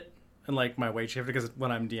and like my weight shifted because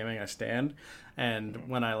when I'm DMing I stand, and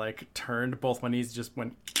when I like turned, both my knees just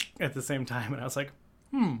went at the same time, and I was like,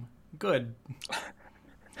 good.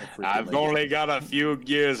 I've only got a few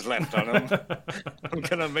years left on them. I'm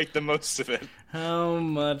gonna make the most of it. How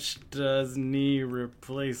much does knee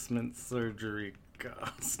replacement surgery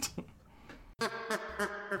cost?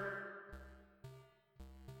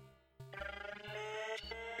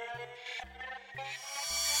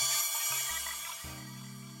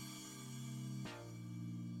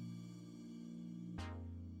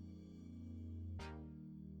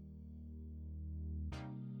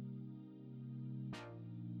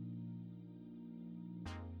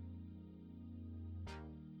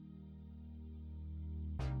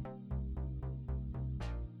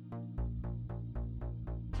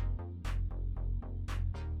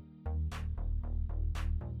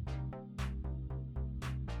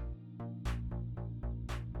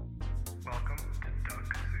 Welcome to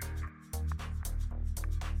Duck Soup.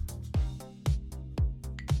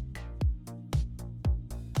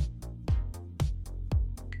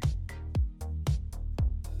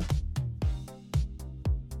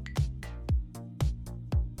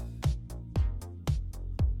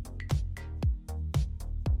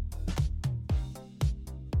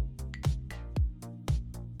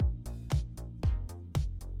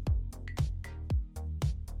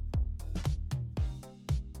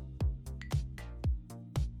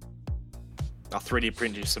 I'll 3D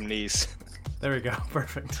print you some knees. There we go.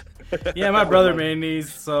 Perfect. Yeah, my brother made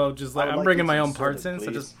these, so just like I would I'm like bringing these my own inserted, parts in, so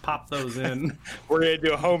please. just pop those in. We're gonna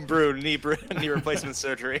do a homebrew knee replacement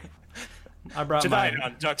surgery I brought tonight my.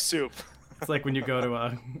 on Duck Soup. It's like when you go to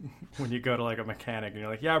like a mechanic and you're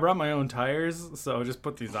like, yeah, I brought my own tires, so just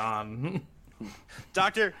put these on.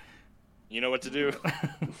 Doctor, you know what to do.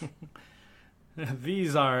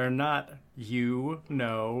 These are not you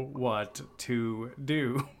know what to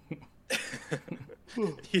do.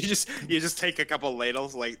 You just take a couple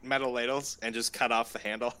ladles, like metal ladles, and just cut off the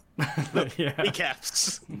handle. Yeah,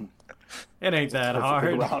 Kneecaps. it ain't that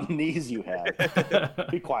Perfectly hard. round knees you have.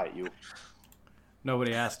 Be quiet, you.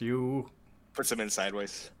 Nobody asked you. Put some in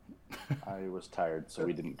sideways. I was tired, so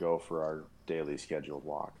we didn't go for our daily scheduled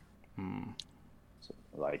walk. So,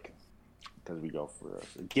 like, because we go for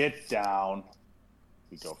a get down.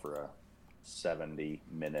 We go for a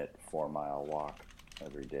 70-minute 4-mile walk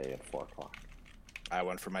every day at 4 o'clock. I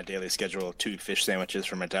went for my daily schedule of 2 fish sandwiches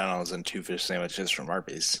from McDonald's and 2 fish sandwiches from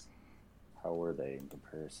Arby's. How were they in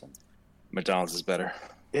comparison? McDonald's is better.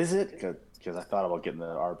 Is it? Because I thought about getting the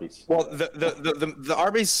Arby's. Well, the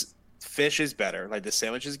Arby's fish is better. Like the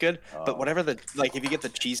sandwich is good, but whatever if you get the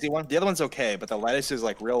cheesy one, the other one's okay, but the lettuce is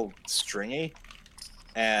like real stringy,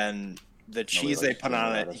 and the cheese they likes put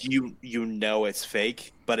on stringy it, lettuce. you know it's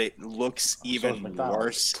fake, but it looks even McDonald's.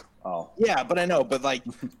 worse. Oh, Yeah, but I know, but like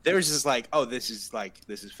there's just like, oh, this is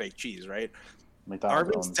fake cheese, right?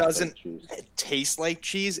 McDonald's Arby's owns doesn't fake cheese. taste like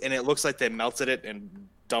cheese, and it looks like they melted it and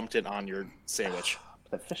dumped it on your sandwich.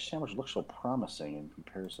 That fish sandwich looks so promising in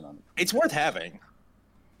comparison. It's worth having,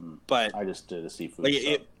 but I just did a seafood.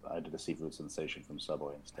 Like, I did a seafood sensation from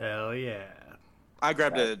Subway instead. Hell yeah. I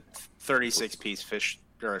grabbed a 36-piece fish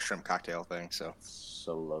or a shrimp cocktail thing, so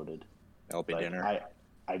So loaded. that'll be Like, dinner.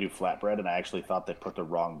 I do flatbread, and I actually thought they put the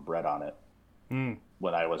wrong bread on it Mm.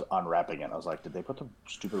 when I was unwrapping it. I was like, did they put the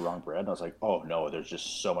stupid wrong bread? And I was like, oh no, there's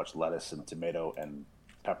just so much lettuce and tomato and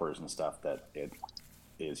peppers and stuff that it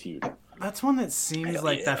is huge. That's one that seems Hell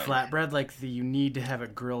like that yeah. flatbread, like you need to have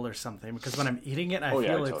it grilled or something, because when I'm eating it, I Oh, yeah,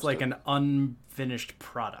 feel I it's toast like it. an unfinished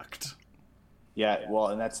product. Yeah, well,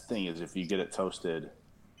 and that's the thing is if you get it toasted,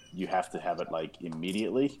 you have to have it like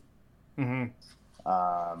immediately. Mm-hmm.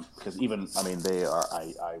 Because even they are.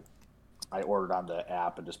 I ordered on the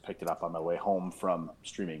app and just picked it up on my way home from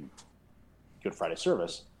streaming Good Friday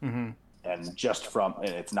service, Mm-hmm. and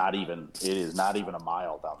it is not even a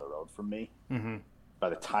mile down the road from me. Mm-hmm. By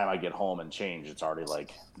the time I get home and change, it's already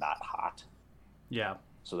like not hot. Yeah.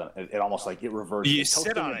 So then it almost like it reverts. You Toasting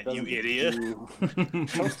sit on it, you doesn't idiot.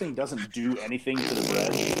 toasting doesn't do anything to the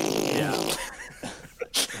bread. Yeah.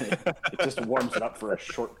 It just warms it up for a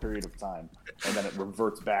short period of time, and then it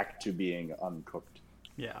reverts back to being uncooked.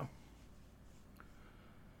 Yeah.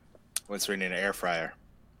 What's we need an air fryer?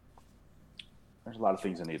 There's a lot of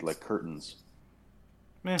things I need, like curtains,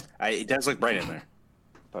 Meh. It does look bright in there.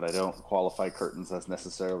 but I don't qualify curtains as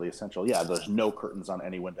necessarily essential. Yeah, there's no curtains on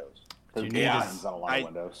any windows. There's You need blinds on a lot I- of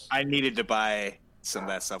windows. I needed to buy some of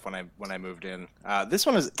that stuff when I moved in. This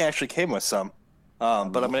one actually came with some,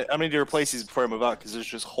 but I'm gonna need to replace these before I move out because there's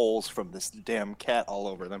just holes from this damn cat all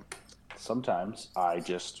over them. Sometimes I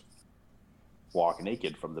just walk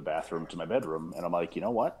naked from the bathroom to my bedroom, and I'm like, you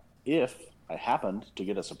know what? If I happened to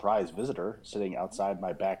get a surprise visitor sitting outside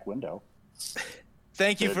my back window.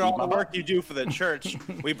 Thank you for all the work you do for the church.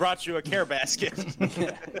 We brought you a care basket.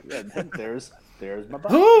 Yeah, there's my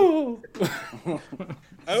butt. Ooh! This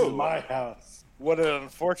is my house. What an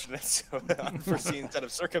unfortunate, unforeseen set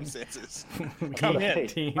of circumstances. Come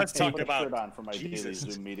in. Let's talk Put a shirt about on for my daily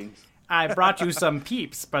Zoom meetings. I brought you some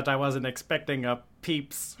peeps, but I wasn't expecting a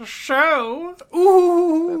peeps show.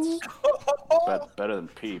 Ooh! Better than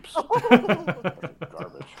Peeps.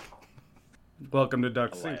 Garbage. Welcome to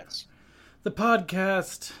Duck Soup, Alas. the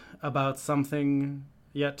podcast about something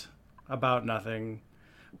yet about nothing.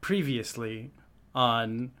 Previously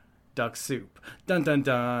on Duck Soup. Dun dun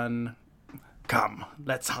dun. Come,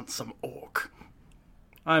 let's hunt some orc.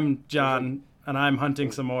 I'm John, and I'm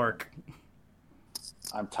hunting some orc.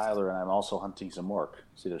 I'm Tyler, and I'm also hunting some orc.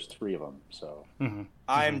 See, there's 3 of them, so...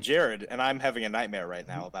 I'm Jared, and I'm having a nightmare right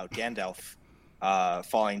now about Gandalf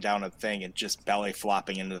falling down a thing and just belly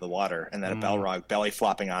flopping into the water, and then a Balrog belly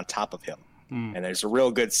flopping on top of him. And there's a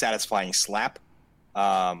real good, satisfying slap.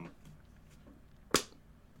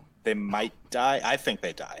 They might die. I think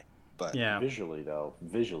they die. But Yeah. Visually,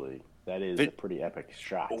 that is a pretty epic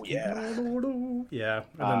shot. Oh, yeah. Yeah.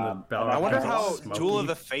 And then the bell. I wonder how smoky. Duel of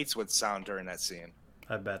the Fates would sound during that scene.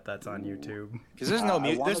 I bet that's on YouTube. Because there's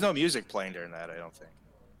no music playing during that, I don't think.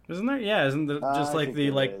 Isn't there? Yeah, isn't there just I like think the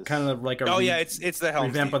there is. kind of like a Oh yeah, it's the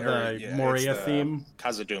Helm's revamp of theme, the or, yeah, Moria it's the theme?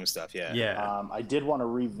 Khazad-dûm stuff, yeah. Yeah. I did want to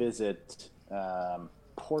revisit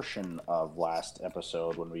portion of last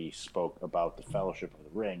episode when we spoke about the Fellowship of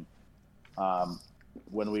the Ring. I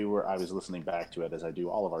was listening back to it as I do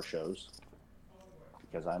all of our shows,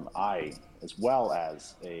 because I, as well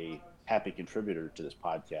as a happy contributor to this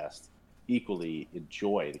podcast, equally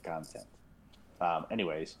enjoy the content.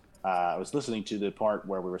 Anyways, I was listening to the part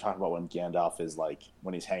where we were talking about when Gandalf is like,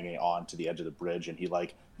 when he's hanging on to the edge of the bridge and he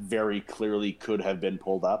like very clearly could have been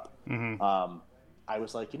pulled up. I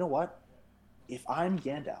was like, you know what? If I'm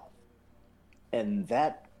Gandalf and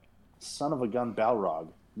that son of a gun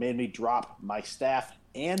Balrog made me drop my staff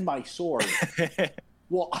and my sword,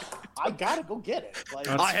 well, I gotta go get it. Like,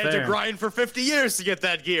 That's I had fair. to grind for 50 years to get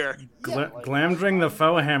that gear. Glamdring the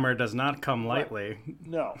foe hammer does not come lightly.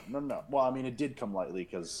 No. Well, I mean, it did come lightly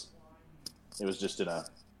because it was just in a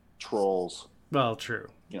troll's, Well, true.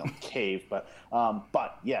 cave. But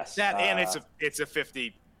yes, That and it's a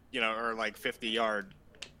 50, or like 50-yard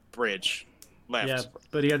bridge left. Yeah,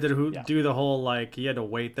 but he had to do the whole like he had to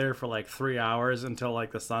wait there for like 3 hours until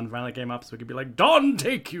like the sun finally came up so he could be like, "Dawn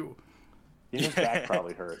take you." his back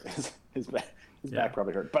probably hurt. His back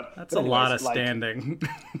probably hurt. But That's a lot of standing.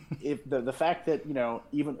 If the fact that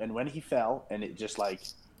even and when he fell and it just like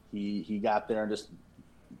he got there and just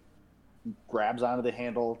grabs onto the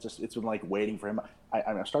handle, it's been like waiting for him.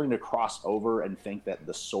 I'm starting to cross over and think that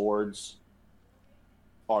the swords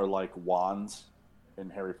are like wands in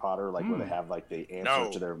Harry Potter, like where they have like the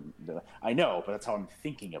answer to their. I know, but that's how I'm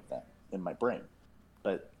thinking of them in my brain.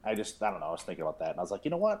 But I don't know. I was thinking about that, and I was like,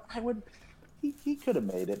 you know what? He could have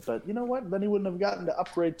made it, but you know what? Then he wouldn't have gotten to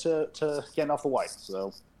upgrade to Gandalf the White.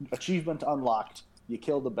 So, achievement unlocked. You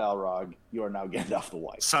killed the Balrog. You are now Gandalf the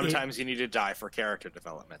White. Sometimes you need to die for character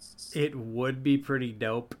development. It would be pretty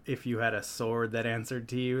dope if you had a sword that answered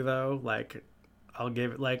to you, though. Like, I'll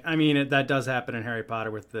give it, that does happen in Harry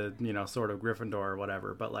Potter with the, Sword of Gryffindor or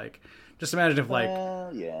whatever. But, like, just imagine if,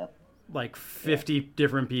 like 50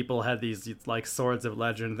 different people had these, like, swords of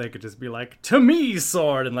legend. They could just be like, "To me,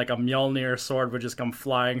 sword!" And, like, a Mjolnir sword would just come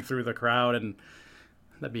flying through the crowd. And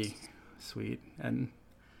that'd be sweet. And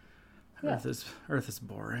Earth is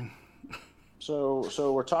boring. So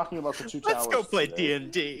we're talking about the two towers. Let's go play today.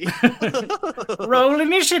 D&D. Roll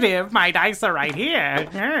initiative. My dice are right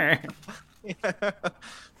here.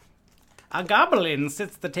 A goblin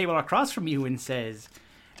sits at the table across from you and says,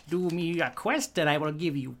 "Do me a quest and I will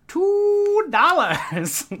give you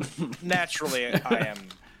 $2." Naturally, I am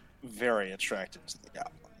very attracted to the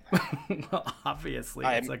goblin. Well, obviously,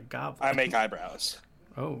 I it's a goblin. I make eyebrows.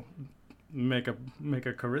 Oh, make a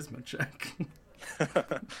charisma check.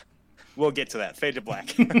 We'll get to that. Fade to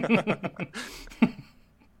black.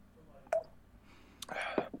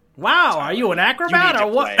 Wow, are you an acrobat You or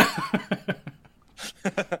need to what?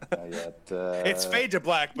 Not yet, It's fade to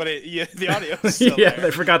black, but the audio is still Yeah, there.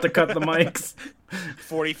 they forgot to cut the mics.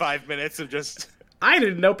 45 minutes of just... I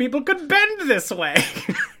didn't know people could bend this way.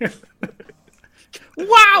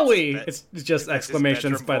 Wowie! It's just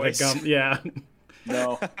exclamations by the bedroom gum. Yeah.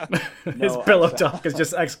 No. His pillow talk is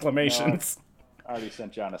just exclamations. I already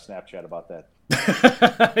sent John a Snapchat about that.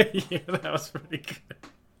 Yeah, that was pretty good.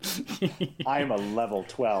 I am a level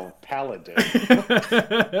 12 paladin.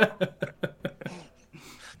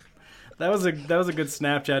 That was a good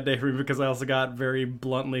Snapchat day for me because I also got very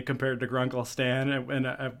bluntly compared to Grunkle Stan,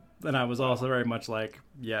 and I was also very much like,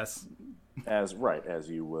 yes, as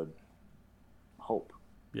you would hope.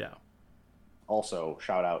 yeah, Also,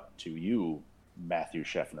 shout out to you, Matthew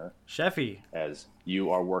Scheffner, Sheffy, as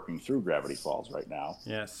you are working through Gravity Falls right now.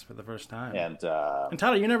 yes, for the first time. And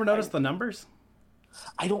Tyler, you never noticed the numbers?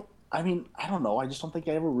 I don't know. I just don't think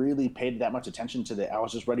I ever really paid that much attention to I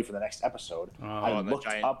was just ready for the next episode. I looked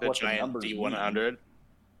up what the numbers D100.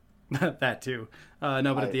 That too.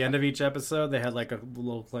 No, but at the end of each episode, they had like a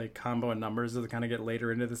little like combo of numbers that kind of get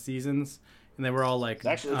later into the seasons, and they were all like.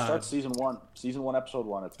 Actually, it starts season 1, episode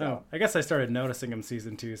 1. It's down. I guess I started noticing them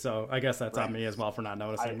season 2, so I guess that's on me as well for not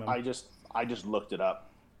noticing them. I just looked it up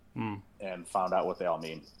and found out what they all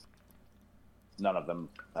mean. None of them.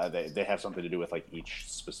 They have something to do with like each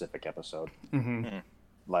specific episode.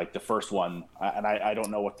 Like the first one, and I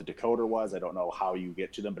don't know what the decoder was. I don't know how you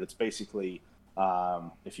get to them, but it's basically,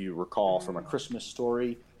 if you recall from A Christmas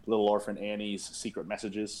Story, Little Orphan Annie's secret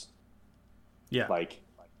messages. Yeah. Like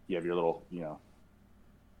you have your little,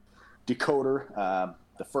 decoder.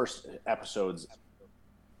 The first episode's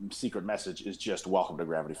secret message is just "Welcome to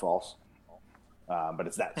Gravity Falls." But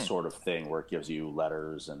it's that sort of thing where it gives you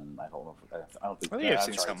letters, and I don't think I've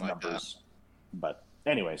seen something like numbers. But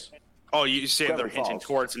anyways, Oh, you say they're Gravity hinting Falls.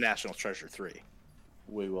 towards National Treasure 3.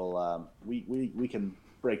 we will we can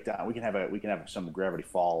break down. We can have some Gravity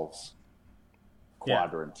Falls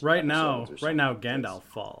quadrant. Right now, episodes or Gandalf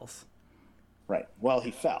falls Right. Well,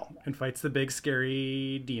 he fell. and fights the big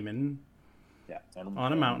scary demon Yeah. And,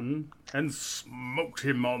 on a mountain and smoked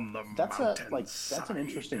him on the mountain. That's an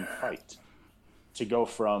interesting fight. To go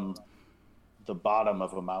from the bottom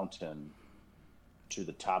of a mountain to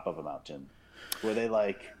the top of a mountain, where they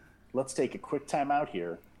let's take a quick time out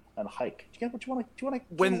here and hike. Do you want to?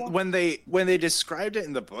 When they described it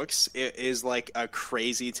in the books, it is like a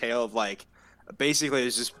crazy tale of like basically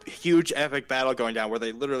there's this huge epic battle going down where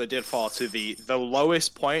they literally did fall to the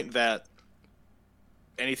lowest point that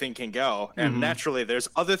anything can go, and naturally there's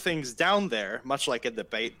other things down there, much like at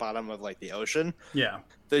the bottom of like the ocean. Yeah.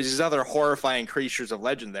 There's these other horrifying creatures of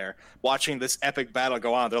legend there. Watching this epic battle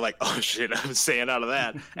go on, they're like, "Oh shit, I'm staying out of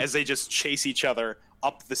that." As they just chase each other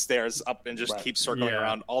up the stairs, up and just keep circling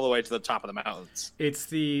around all the way to the top of the mountains. It's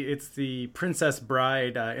the Princess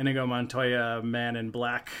Bride Inigo Montoya Man in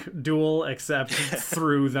Black duel, except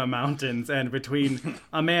through the mountains and between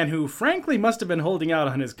a man who frankly must have been holding out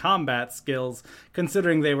on his combat skills,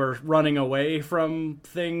 considering they were running away from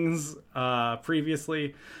things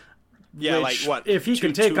previously. Yeah, Which, like what? If he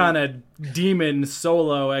can take on a demon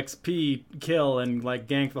solo XP kill and like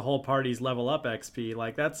gank the whole party's level up XP,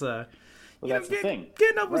 like that's a. Well, that's the thing.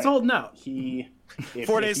 Gandalf was holding out.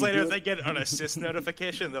 4 days later, they get an assist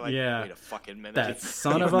notification. They're like, Yeah. "Wait a fucking minute!" That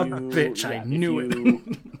son of a bitch! I knew if it.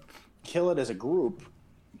 you kill it as a group,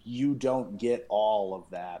 you don't get all of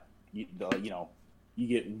that. You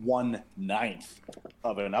get 1/9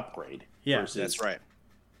 of an upgrade. Yeah, versus That's right.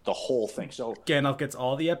 the whole thing. So Gandalf gets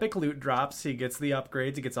all the epic loot drops. He gets the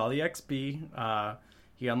upgrades. He gets all the XP.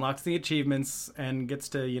 He unlocks the achievements and gets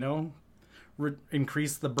to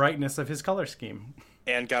increase the brightness of his color scheme.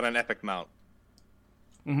 And got an epic mount.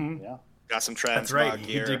 yeah, Got some That's transmog right.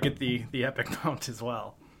 He gear. did get the epic mount as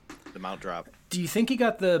well. The mount drop. Do you think he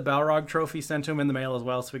got the Balrog trophy sent to him in the mail as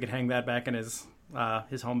well, so we could hang that back in his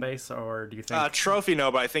home base, or do you think? Trophy,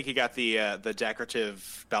 no, but I think he got the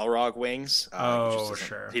decorative Balrog wings.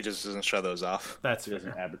 Sure. He just doesn't show those off. That's he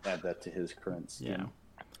doesn't fair. add that to his current scheme. Yeah.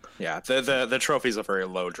 Yeah, the trophy's a very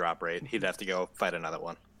low drop rate. He'd have to go fight another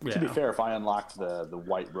one. Yeah. To be fair, if I unlocked the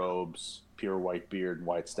white robes, pure white beard, and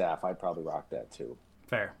white staff, I'd probably rock that too.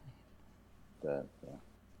 Fair. The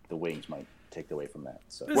wings might take away from that.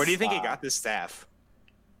 So Where do you think he got this staff?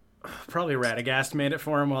 Probably Radagast made it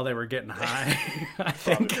for him while they were getting high. I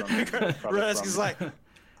think. Radagast like,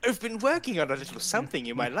 I've been working on a little something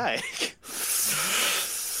you might like.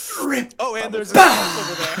 Oh, and there's a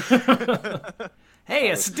staff over there.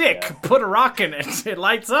 Hey, a stick. yeah. Put a rock in it. It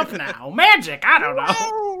lights up now. Magic. I don't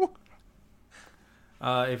know.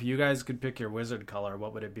 If you guys could pick your wizard color,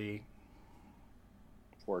 what would it be?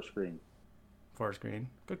 forest green. Forest green.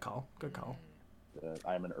 Good call. Good call.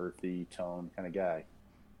 I'm an earthy tone kind of guy.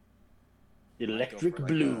 Electric like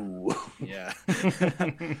blue. Yeah.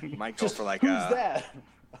 Might go for like Who's a that?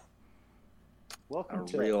 Welcome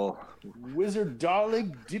to real. Wizard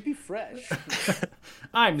Darling Dippy Fresh.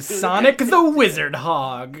 I'm Sonic the Wizard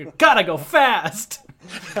Hog. Gotta go fast.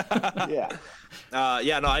 Yeah.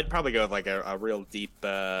 Yeah, no, I'd probably go with like a real deep,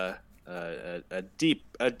 a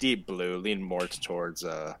deep blue, lean more towards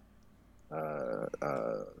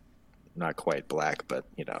not quite black, but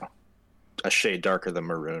a shade darker than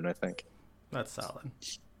maroon, I think. That's solid.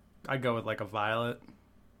 I'd go with like a violet.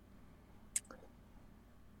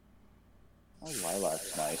 Oh,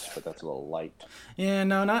 lilac's nice, but that's a little light. Yeah,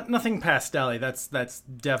 no, nothing pastel-y. That's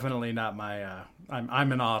definitely not my.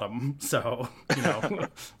 I'm an autumn, so you know.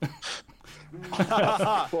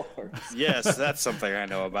 Of course. Yes, that's something I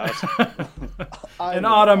know about. An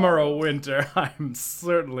autumn or a winter. I'm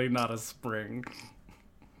certainly not a spring.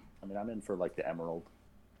 I mean, I'm in for like the emerald.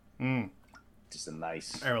 Just a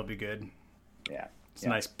nice. That will be good. Yeah. It's a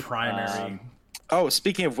nice primary. Oh,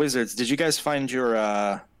 speaking of wizards, did you guys find your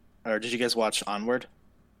or did you guys watch Onward?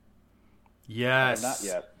 Yes. Not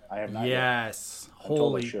yet. I have not yet. Yes. totally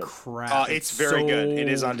Holy should. crap! It's very so good. It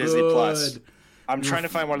is on Disney Plus. good. I'm trying to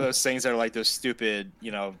find one of those things that are like those stupid,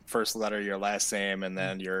 first letter of your last name and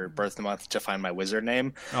then your birth month to find my wizard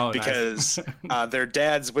name. Oh, because their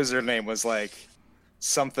dad's wizard name was like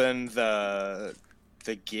something the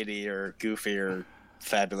Giddy or Goofy or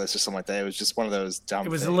Fabulous or something like that. It was just one of those dumb. It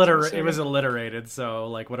was things. It was alliterated, so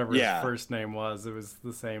like whatever his first name was, it was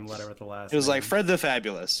the same letter with the last. It was name. like Fred the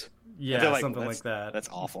Fabulous. Yeah, like, something like that. That's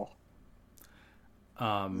awful.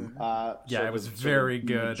 Yeah, So it was the very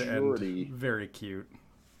good majority- and very cute.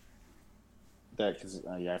 That because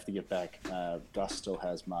I have to get back. Gus still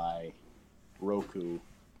has my Roku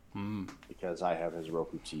because I have his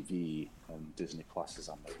Roku TV and Disney Plus is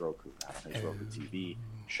on my Roku, not on his Roku TV.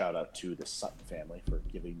 Shout out to the Sutton family for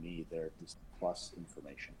giving me their Disney Plus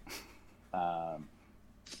information.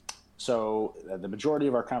 So the majority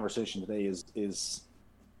of our conversation today is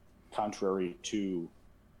contrary to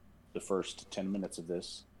the first 10 minutes of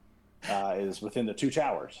this, is within the Two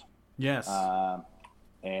Towers. Yes.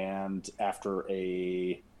 And after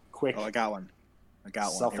a quick I got one. Here we go.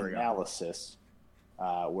 self-analysis,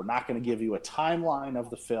 we're not going to give you a timeline of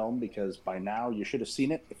the film because by now you should have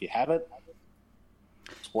seen it. If you haven't,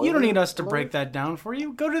 You don't need us to break that down for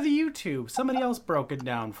you. Go to the YouTube. Somebody else broke it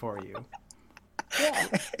down for you. Yeah.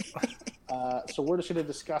 So we're just going to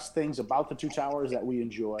discuss things about the Two Towers that we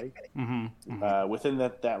enjoy within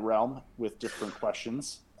that realm with different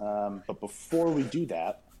questions. But before we do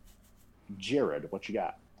that, Jared, what you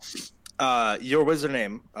got? Your wizard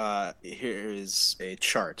name. Here is a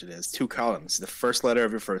chart. It has 2 columns: the first letter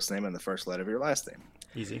of your first name and the first letter of your last name.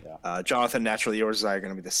 Easy. Jonathan, naturally, yours are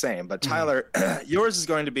going to be the same. But Tyler, yours is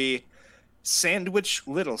going to be Sandwich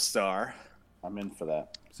Little Star. I'm in for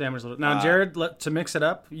that. Sandwich Little. Now, Jared, to mix it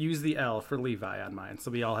up, use the L for Levi on mine, so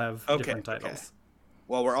we all have different titles. Okay.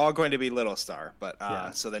 Well, we're all going to be Little Star, but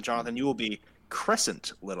Yeah. so then Jonathan, you will be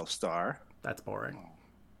Crescent Little Star. That's boring.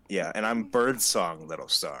 Yeah, and I'm Birdsong Little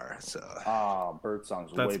Star. So Oh,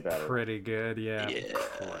 Birdsong's That's way better. pretty good. Yeah.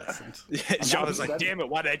 Crescent. Jonathan's like, damn it,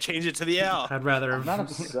 why did I change it to the L? I'd rather. I'm not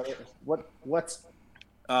upset. What's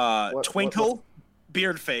Twinkle,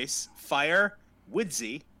 Beardface, Fire,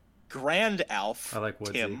 Woodsy, Grand Elf, I like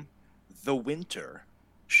Woodsy. Tim, The Winter,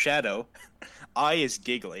 Shadow, I is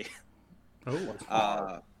Giggly,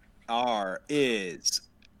 Oh. R is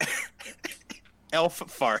Elf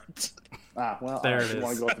Fart. well, There I it is.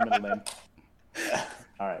 want to go with the middle name.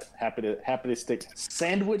 All right, happy to stick.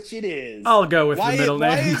 Sandwich it is. I'll go with the middle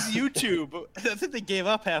Why name. is YouTube? I think they gave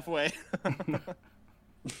up halfway.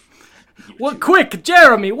 Well, quick,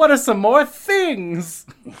 Jeremy, what are some more things?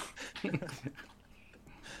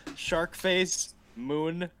 Shark Face,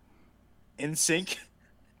 Moon, In Sync,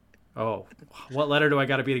 Oh, what letter do I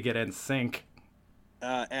got to be to get in sync?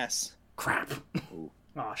 S. Crap. Oh,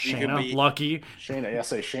 You could Shayna, be- lucky. Shayna,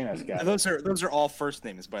 yes, Shayna's got it. Those are all first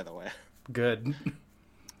names, by the way. Good.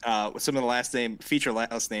 Some of the feature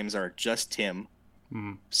last names are Just Tim,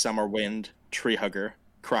 Summer Wind, Tree Hugger,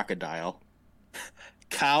 Crocodile,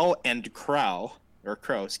 Cow and Crow,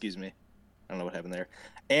 excuse me. I don't know what happened there.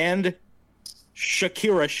 And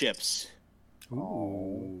Shakira Ships.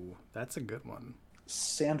 Ooh, that's a good one.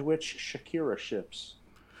 Sandwich Shakira ships.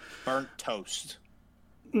 Burnt Toast.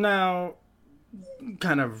 Now,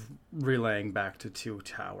 kind of relaying back to Two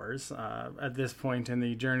Towers. At this point in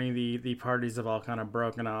the journey, the parties have all kind of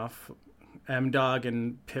broken off. M-Dog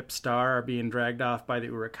and Pipstar are being dragged off by the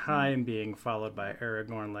Uruk-hai and being followed by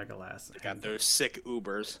Aragorn, Legolas, Got those sick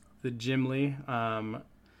Ubers. the Gimli.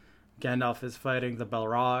 Gandalf is fighting the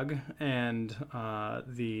Balrog, and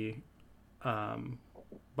the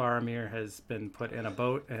Boromir has been put in a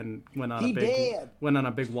boat and went on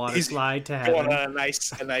a big water He's slide to Going heaven. on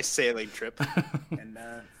a nice sailing trip. And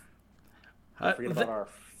don't forget about our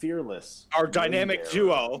fearless, Our dynamic wayfarer.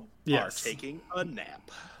 duo Yes. are taking a nap.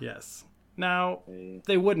 Yes. Now,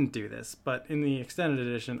 they wouldn't do this, but in the extended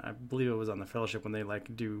edition, I believe it was on the Fellowship when they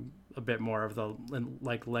do a bit more of the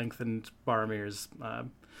lengthened Boromir's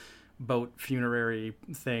boat funerary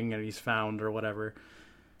thing and he's found or whatever.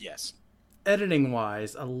 Yes. Editing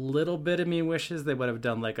wise, a little bit of me wishes they would have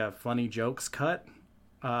done like a funny jokes cut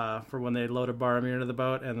for when they loaded Boromir into the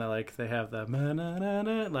boat, and they have the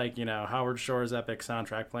na-na-na-na, like, you know, Howard Shore's epic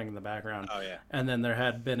soundtrack playing in the background. Oh yeah. And then there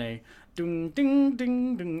had been a ding ding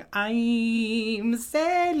ding ding, I'm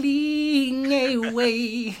sailing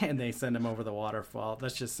away, and they send him over the waterfall.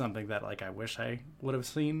 That's just something that like I wish I would have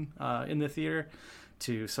seen in the theater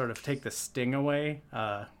to sort of take the sting away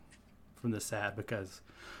from the sad, because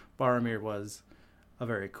Boromir was a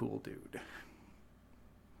very cool dude.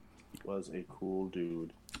 Was a cool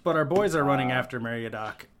dude. But our boys are running after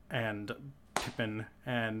Meriadoc and Pippin,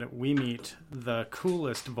 and we meet the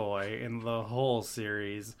coolest boy in the whole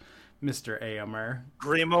series, Mr. Éomer.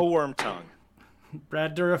 Grimo Wormtongue.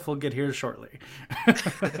 Brad Dourif will get here shortly.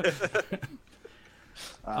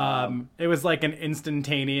 It was like an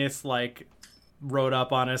instantaneous, like, rode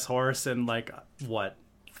up on his horse and, like, what,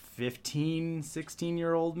 15,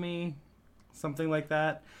 16-year-old me? Something like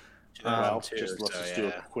that. Well,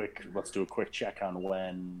 let's do a quick check on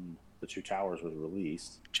when The Two Towers was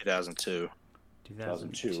released. 2002.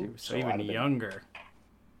 2002. So So even I'd have been- younger.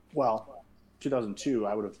 Well, 2002,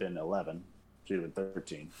 I would have been 11. So you'd have been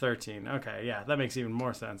 13. 13. Okay, yeah, that makes even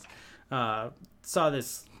more sense. Saw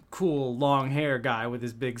this cool long hair guy with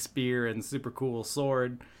his big spear and super cool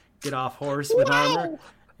sword get off horse with armor,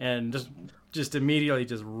 and just immediately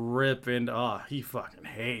just rip into. Oh, he fucking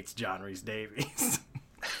hates John Rhys Davies.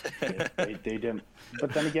 They didn't.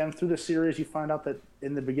 But then again, through the series, you find out that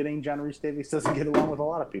in the beginning, John Rhys Davies doesn't get along with a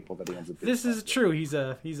lot of people that he ends up being This friends is with. true. He's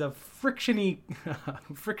a frictiony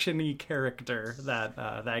character,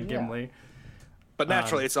 that Gimli. But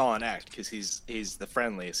naturally, it's all an act because he's the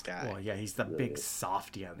friendliest guy. Well, yeah, he's the big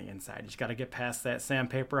softy on the inside. He's got to get past that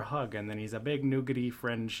sandpaper hug, and then he's a big nougaty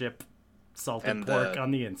friendship salted And pork the-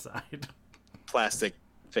 on the inside. Plastic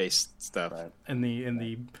face stuff. Right. And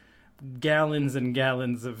the gallons and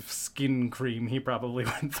gallons of skin cream he probably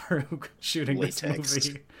went through shooting Latex. this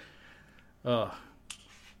movie. Oh,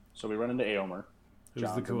 So we run into Éomer. it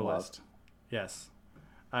was the John's in love. coolest. Yes.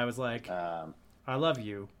 I was like, Um, I love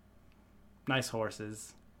you. Nice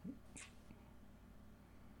horses.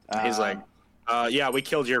 He's like, yeah, we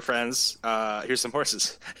killed your friends. Here's some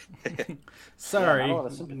horses. Sorry. not a lot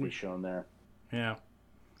of sympathy shown there. Yeah.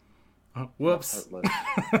 Oh, whoops.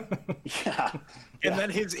 Yeah. And then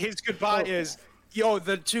his goodbye is, yo,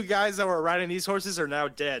 the two guys that were riding these horses are now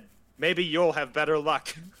dead. Maybe you'll have better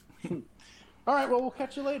luck. All right. Well, we'll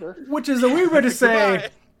catch you later. Which is a weird way to say Goodbye.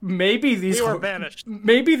 maybe these We were banished.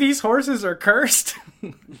 maybe these horses are cursed.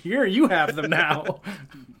 Here, you have them now.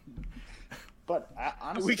 But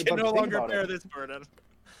honestly, We can but no think longer about bear it. this burden.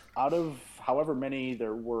 Out of however many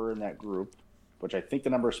there were in that group, which I think the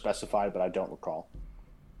number is specified, but I don't recall.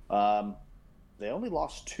 They only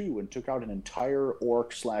lost 2 and took out an entire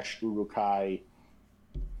orc/Uruk-hai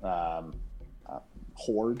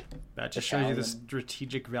horde. That just shows you the Battalion.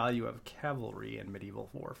 strategic value of cavalry in medieval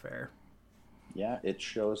warfare. Yeah, it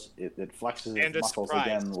shows it flexes And its a muscles surprise.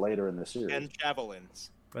 again later in the series. And javelins.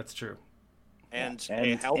 That's true. And, Yeah.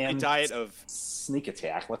 a healthy diet of... Sneak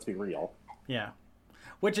attack. Let's be real. Yeah.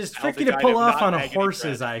 Which is Healthy tricky to diet pull of off on non-negative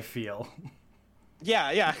horses, bread. I feel.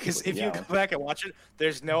 Yeah, because if you Yeah. go back and watch it,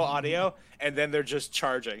 there's no audio, and then they're just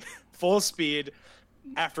charging. Full speed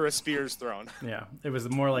after a spear's thrown. Yeah. It was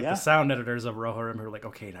more like Yeah. the sound editors of Rohirrim who were like,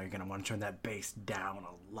 okay, now you're going to want to turn that bass down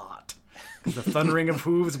a lot. 'Cause the thundering of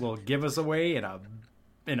hooves will give us away in a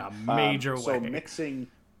major So way. mixing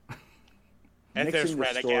And there's the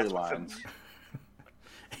Radagast. storylines.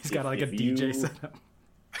 He's got like a if DJ you- setup.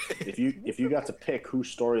 if you got to pick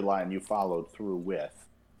whose storyline you followed through with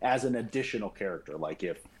as an additional character, like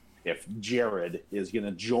if Jared is going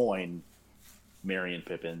to join Merry and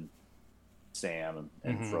Pippin, Sam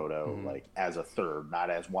and Frodo, like as a third, not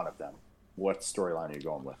as one of them, what storyline are you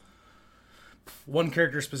going with? One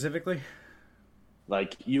character specifically?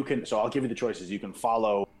 Like you can, so I'll give you the choices. You can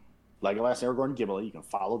follow Legolas, Aragorn, and Gimli. You can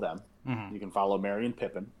follow them. You can follow Merry and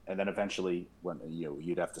Pippin, and then eventually, when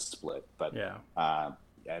you'd have to split. But Yeah.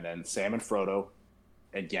 and then Sam and Frodo,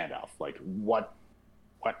 and Gandalf. Like what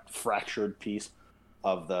fractured piece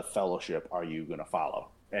of the Fellowship are you going to follow?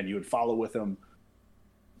 And you would follow with them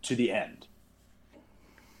to the end.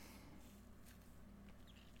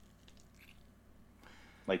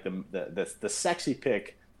 Like the sexy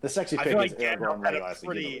pick. The sexy I pick feel is like Aragorn, Gandalf had a Legolas, and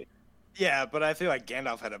pretty... Gimli. Yeah, but I feel like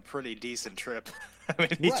Gandalf had a pretty decent trip. I mean,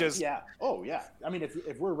 he Right, just... yeah. Oh yeah. I mean,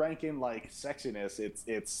 if we're ranking like sexiness,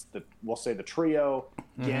 it's the we'll say the trio: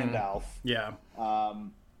 Gandalf, Yeah.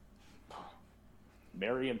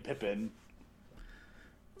 Merry and Pippin,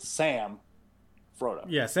 Sam, Frodo.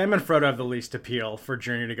 Yeah, Sam and Frodo have the least appeal for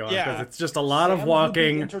Journey to go on, Yeah. because it's just a lot Sam of would be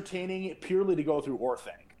walking. entertaining purely to go through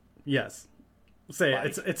Orthanc. Yes. Say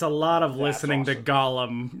Like, it's a lot of listening awesome. to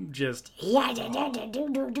Gollum just give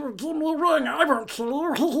me a ring, I won't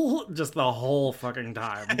kill you. Just the whole fucking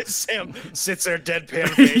time. Sam sits there deadpan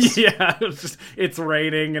face. Yeah, it's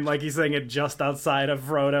raining and like he's saying it just outside of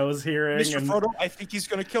Frodo's hearing. Mr. And, Frodo, I think he's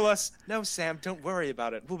gonna kill us. No, Sam, don't worry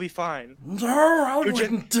about it. We'll be fine. no, I You're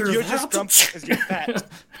wouldn't just, do you're that. just grumpy because you're fat.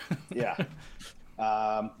 Yeah.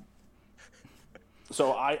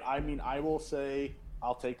 So I mean, I will say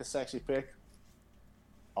I'll take the sexy pick.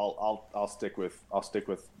 I'll stick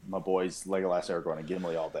with my boys Legolas, Aragorn, and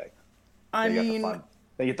Gimli all day. I They mean,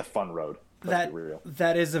 get the fun road. Let's be real.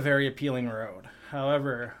 that is a very appealing road.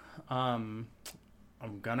 However, I'm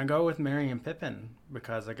gonna go with Merry and Pippin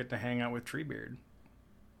because I get to hang out with Treebeard.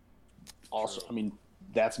 Also, I mean,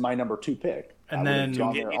 that's my number 2 pick. And I then would've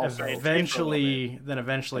gone there also. eventually And then you'd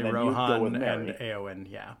go with Rohan Merry. and Eowyn.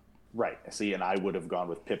 Yeah, Right. See, and I would have gone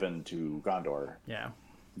with Pippin to Gondor yeah,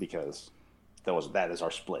 because that is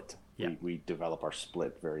our split. Yeah. We develop our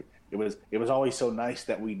split very. It was always so nice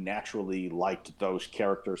that we naturally liked those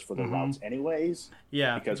characters for their routes anyways.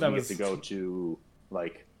 yeah. Because that we was, get to go to,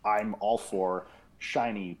 like, I'm all for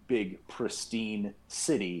shiny, big, pristine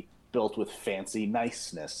city built with fancy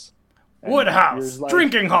niceness. And Woodhouse, yours, like,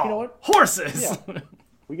 drinking hall, you know what? horses. Yeah.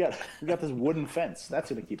 We got this wooden fence. That's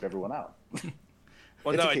going to keep everyone out.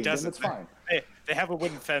 Well, It's no, a it kingdom, doesn't. it's fine. They have a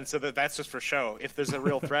wooden fence, so that's just for show. If there's a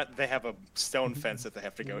real threat, they have a stone fence that they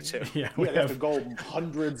have to go to. Yeah, we Yeah, they have to have. go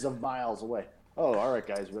hundreds of miles away. Oh, all right,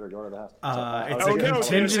 guys, we better go to the house. It's Oh, a no,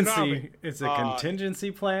 there's an contingency. army. It's a contingency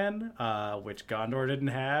plan, which Gondor didn't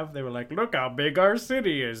have. They were like, "Look how big our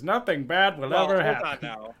city is. Nothing bad will Well, ever hold happen."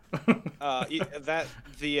 on now.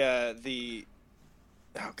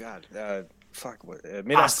 Oh God. Fuck.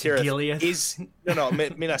 Minas Tirith Osgiliath? is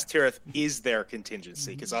Minas Tirith is their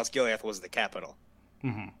contingency because Osgiliath was the capital.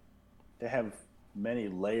 They have many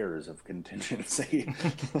layers of contingency.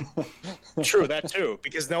 True, that too,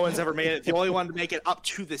 because no one's ever made it. The only one to make it up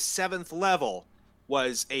to the 7th level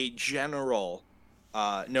was a general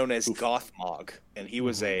known as Gothmog, and he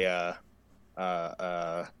was a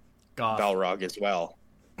Goth. Balrog as well.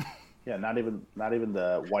 Yeah, not even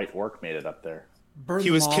the white orc made it up there. Burn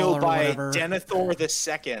He was them all killed or by whatever. Denethor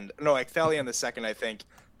II. No, Ecthelion II, I think,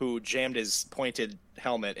 who jammed his pointed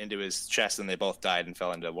helmet into his chest, and they both died and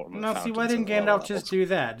fell into one of the No, see, fountains why didn't in the lower Gandalf just levels. do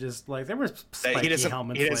that? Just like there was spiky He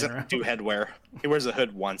helmets laying doesn't around. do headwear. He wears a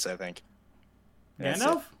hood once, I think. That's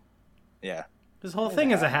Gandalf? it. Yeah. His whole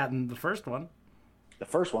thing is a hat in the first one. The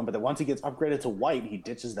first one, but then once he gets upgraded to white, he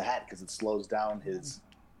ditches the hat because it slows down his.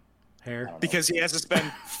 Hair. Because he has to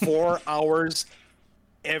spend 4 hours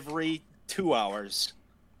every 2 hours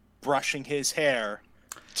brushing his hair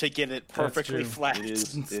to get it perfectly true. flat. It is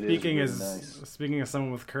Speaking really as nice. speaking of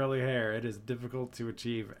someone with curly hair, it is difficult to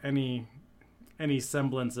achieve any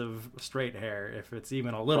semblance of straight hair if it's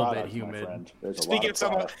even a little Product, bit my humid. friend. There's a Speaking lot of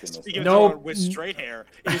someone, product in this. speaking of Nope. someone with straight hair,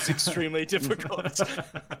 it is extremely difficult.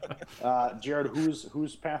 Jared,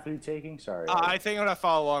 whose path are you taking? Sorry. I think I'm gonna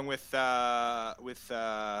follow along with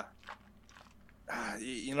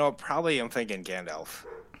probably I'm thinking Gandalf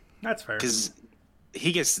That's fair. because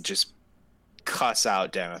he gets to just cuss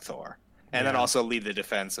out Denethor and then Yeah. also lead the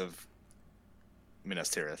defense of Minas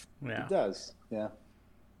Tirith. Yeah. It does, yeah.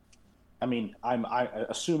 I mean, I'm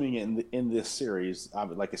assuming in this series,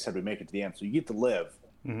 like I said, we make it to the end, so you get to live.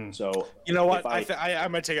 Mm-hmm. So You know what? if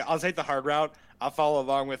I'm gonna take it. I'll take the hard route. I'll follow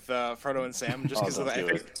along with Frodo and Sam just because don't of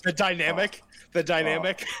do the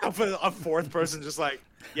dynamic of a fourth person. Just like,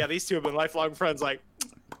 yeah, these two have been lifelong friends. Like,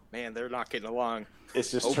 man, they're not getting along.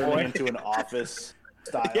 it's just Oh, turning boy. into an office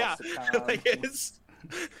style Yeah, sitcom. like it's.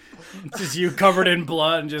 It's just you covered in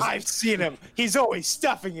blood and just I've seen him. He's always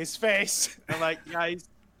stuffing his face. I'm like, yeah,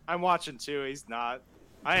 I'm watching too. He's not.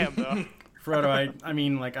 I am though. Frodo. I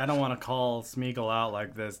mean, like, I don't want to call Smeagol out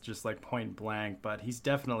like this, just like point blank, but he's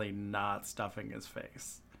definitely not stuffing his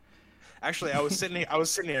face. Actually, I was sitting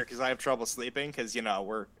here because I have trouble sleeping because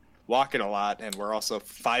we're walking a lot and we're also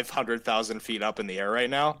 500,000 feet up in the air right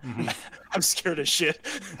now. I'm scared as shit.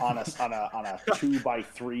 on a 2 by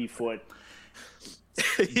 3 foot.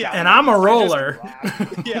 Yeah, And I'm a roller.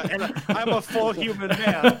 yeah, and I'm a full human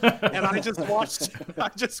man, and I just watched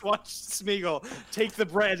Smeagol take the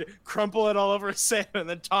bread, crumple it all over Sam, and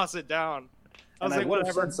then toss it down. I was And I like, would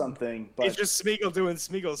have whatever. said something, but It's just Smeagol doing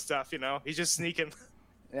Smeagol stuff, He's just sneaking.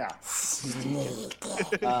 yeah,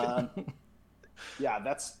 yeah.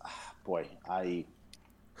 That's boy.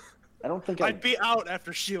 I don't think I'd be out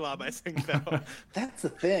after Shelob, I think, though. That's the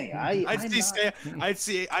thing. I'd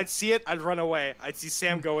see it, I'd run away. I'd see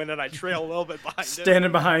Sam go in, and I'd trail a little bit behind him.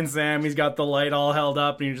 Standing behind Sam, he's got the light all held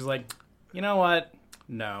up, and you're just like, you know what?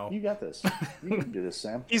 No. You got this. You can do this,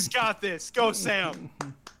 Sam. He's got this. Go, Sam.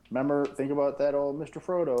 Remember, think about that old Mr.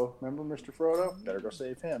 Frodo. Remember Mr. Frodo? Better go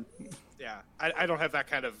save him. Yeah, I don't have that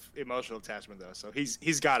kind of emotional attachment, though, so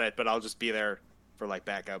he's got it, but I'll just be there for, like,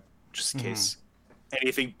 backup, just in case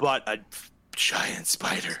anything but a giant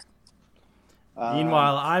spider.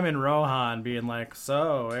 Meanwhile, I'm in Rohan being like,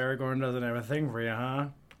 so, Aragorn doesn't have a thing for you, huh?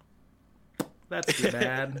 That's too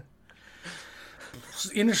bad.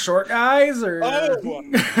 Into short guys, or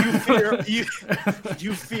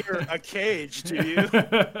you fear a cage, do you?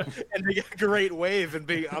 And a great wave and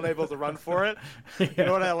being unable to run for it. You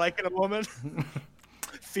know what I like in a woman?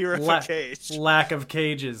 Fear of a cage. Lack of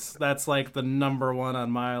cages. That's like the number one on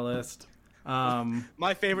my list.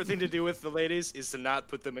 My favorite thing to do with the ladies is to not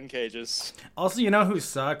put them in cages. Also, you know who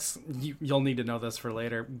sucks? You'll need to know this for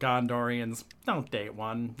later. Gondorians. Don't date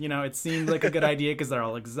one. You know, it seems like a good idea because they're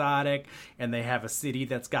all exotic and they have a city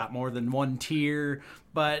that's got more than one tier.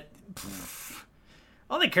 But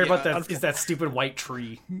all they care about is that stupid white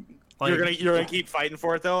tree. Like, you're gonna keep fighting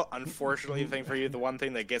for it, though. Unfortunately, the one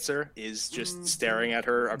thing that gets her is just staring at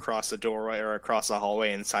her across the doorway or across the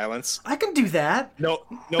hallway in silence. I can do that. No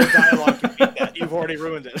dialogue can beat that. You've already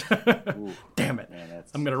ruined it. Damn it! Man,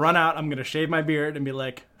 I'm gonna run out. I'm gonna shave my beard and be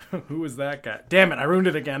like, "Who was that guy?" Damn it! I ruined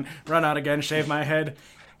it again. Run out again. Shave my head.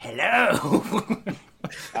 Hello.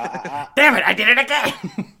 Damn it! I did it again.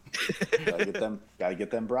 Gotta get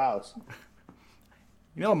them brows.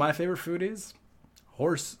 You know what my favorite food is?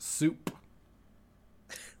 Horse soup.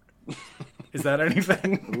 Is that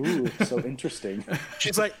anything? Ooh, so interesting.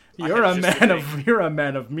 She's like, you're a man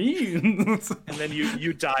of means. And then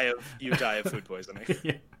you die of food poisoning.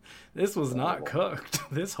 Yeah. This was not cooked.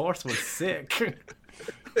 This horse was sick.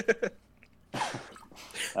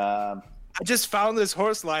 I just found this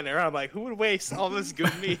horse liner. I'm like, who would waste all this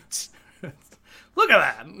good meat? Look at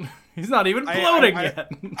that. He's not even floating yet.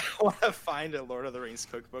 I want to find a Lord of the Rings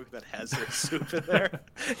cookbook that has their soup in there,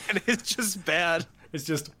 and it's just bad. It's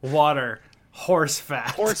just water, horse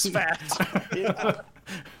fat. Horse fat.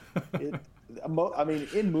 I mean,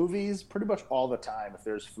 in movies, pretty much all the time, if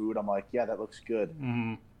there's food, I'm like, yeah, that looks good.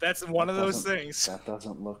 Mm-hmm. That's one of those things. That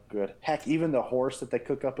doesn't look good. Heck, even the horse that they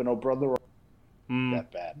cook up in Oh Brother,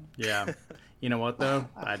 that bad. Yeah. You know what, though?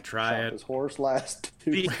 I'd try it. His horse last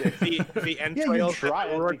Tuesday. The entrails try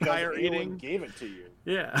that it because Uruk-hai eating gave it to you.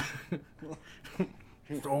 Yeah.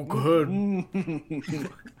 So good.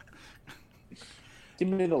 Give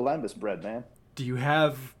me the lembas bread, man. Do you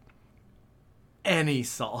have any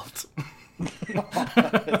salt?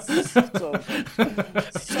 It's so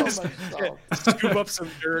much salt. Scoop up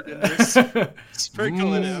some dirt and just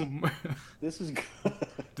sprinkle it in. This is good.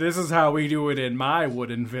 This is how we do it in my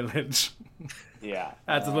wooden village. Yeah.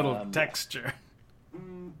 Adds a little texture.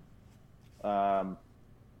 All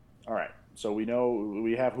right. So we know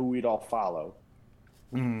we have who we'd all follow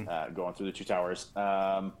going through the two towers.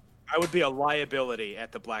 I would be a liability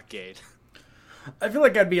at the Black Gate. I feel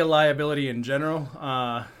like I'd be a liability in general.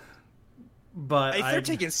 But if they're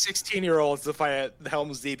taking 16-year-olds to fight at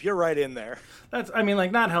Helm's Deep, you're right in there. I mean,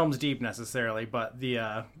 like, not Helm's Deep necessarily, but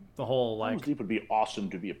the whole, like... Helm's Deep would be awesome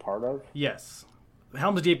to be a part of. Yes.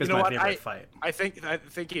 Helm's Deep is my favorite fight. I think,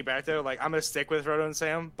 thinking back there, like, I'm going to stick with Frodo and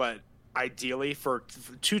Sam, but ideally, for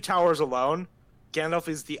two towers alone, Gandalf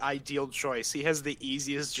is the ideal choice. He has the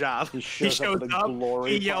easiest job. He shows up,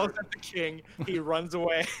 he yells at the king, he runs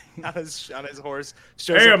away on his horse,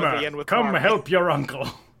 shows up at the end with come help your uncle.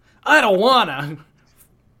 I don't wanna.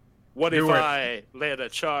 What if I led a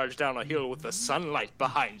charge down a hill with the sunlight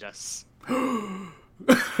behind us? I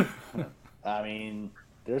mean,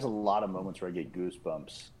 there's a lot of moments where I get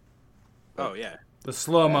goosebumps. Oh, yeah. The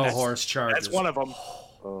slow-mo horse charges. That's one of them.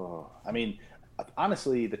 Oh, I mean,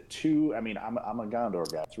 honestly, the two, I mean, I'm a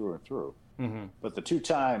Gondor guy through and through. Mm-hmm. But the two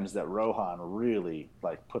times that Rohan really,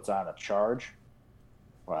 like, puts on a charge,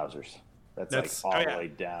 wowzers. That's like all the way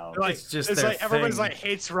down. Like, it's just it's like everybody's thing. like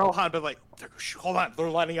hates Rohan, but like hold on, they're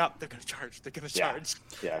lining up. They're gonna charge. They're gonna charge.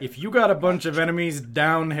 Yeah. If you got a bunch of enemies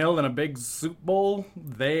downhill in a big soup bowl,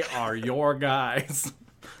 they are your guys.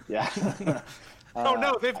 Yeah. Oh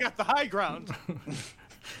no, they've got the high ground.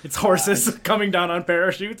 It's horses coming down on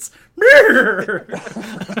parachutes.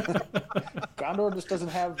 Gondor just doesn't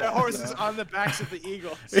have that. The horses on the backs of the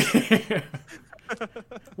eagles.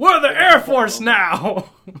 We're the Air Force now.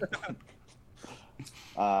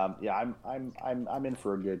 Yeah, I'm in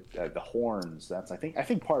for a good the horns. I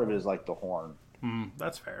think part of it is like the horn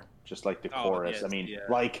That's fair. Just like the Oh, chorus. yes, I mean, yeah.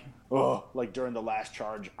 like during the last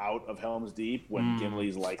charge out of Helm's Deep when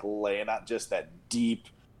Gimli's like laying out just that deep,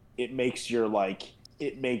 it makes your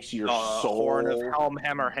soul. Horn of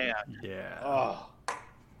Helmhammer Hand. Yeah. Oh,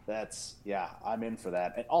 I'm in for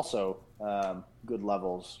that. And also, good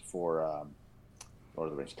levels for Lord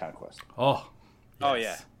of the Rings Conquest. Oh. Oh,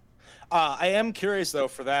 yes. yeah. I am curious though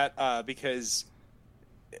for that because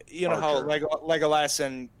you know how Legolas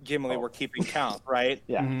and Gimli were keeping count, right?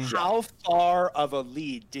 Yeah. How far of a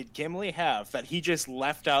lead did Gimli have that he just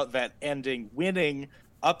left out that ending, winning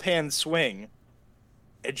uphand swing,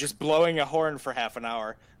 and just blowing a horn for half an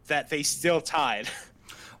hour that they still tied?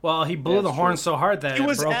 Well, he blew the horn so hard that It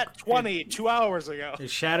was broke, at 20 2 hours ago. It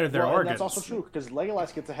shattered their And organs. that's also true because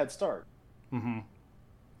Legolas gets a head start.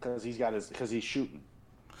 Because he's shooting.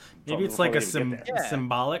 Maybe it's like a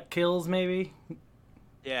symbolic kills, maybe.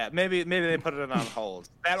 Yeah, maybe they put it on hold.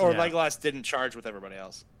 That or Yeah. Legolas didn't charge with everybody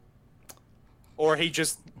else, or he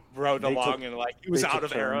just rode along and like he was they out took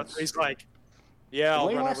of arrows. turns. He's like, "Yeah, I'll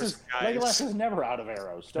run over some guys." Legolas is never out of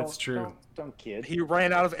arrows. That's true. Don't kid. He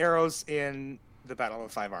ran out of arrows in the Battle of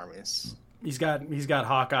the Five Armies. He's got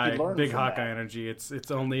Hawkeye, He learned big from Hawkeye that. energy. It's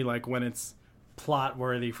only like when it's plot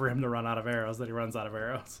worthy for him to run out of arrows that he runs out of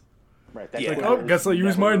arrows. Right. That's Yeah. what Oh, it is. guess I'll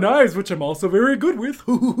use Never- my knives, which I'm also very good with.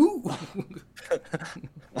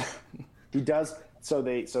 He does. So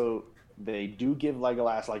they do give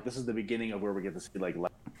Legolas like this is the beginning of where we get to see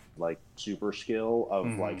like super skill of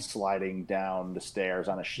like sliding down the stairs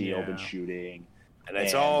on a shield and Yeah. shooting. And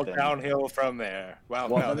it's And all then- downhill from there. Well,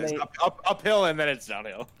 Well, no, then there's they- uphill and then it's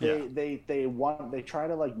downhill. They try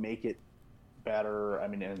to like make it better. I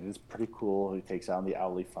mean, and it's pretty cool. He takes on the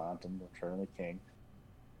Oliphant and Return of the King.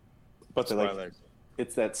 But they're like, Spoilers.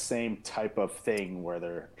 it's that same type of thing where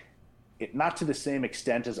they're not to the same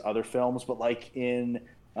extent as other films, but like in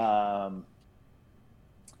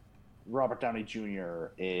Robert Downey Jr.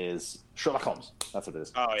 is Sherlock Holmes. That's what it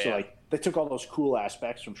is. Oh, So yeah. like they took all those cool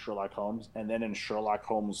aspects from Sherlock Holmes, and then in Sherlock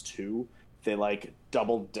Holmes 2, they like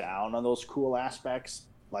doubled down on those cool aspects,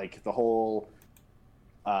 like the whole,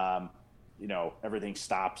 everything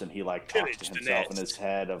stops and he like talks to Pillage the himself in nest. his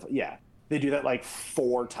head of They do that like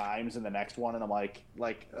 4 times in the next one, and I'm like,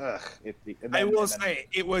 ugh. I will say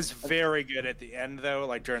it was very good at the end though,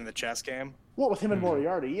 like during the chess game. Well, with him and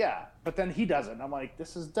Moriarty, yeah. But then he doesn't. I'm like,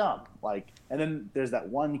 this is dumb. Like, and then there's that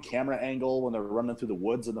one camera angle when they're running through the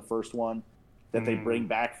woods in the first one that they bring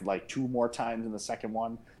back like 2 more times in the second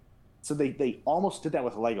one. So they almost did that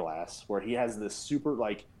with Legolas, where he has this super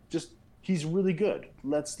he's really good.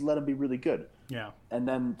 Let's let him be really good. Yeah. And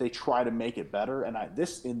then they try to make it better. And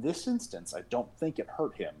in this instance, I don't think it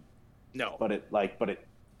hurt him, No, but it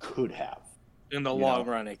could have. in the long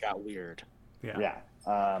run, it got weird. Yeah.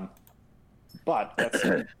 Yeah. But that's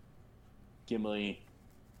it. Gimli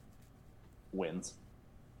wins.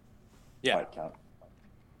 Yeah. Fight count.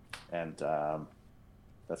 And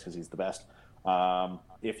that's because he's the best.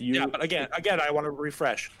 If you Yeah, but again, I want to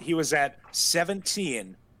refresh. He was at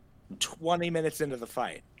 17, 20 minutes into the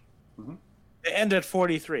fight. Mhm. It ended at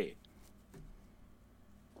 43.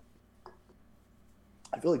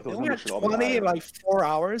 I feel like those Only numbers at should all be 20 higher. in like 4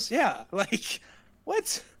 hours? Yeah, like,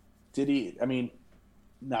 what? Did he? I mean,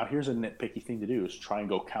 now here's a nitpicky thing to do: is try and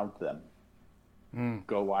go count them.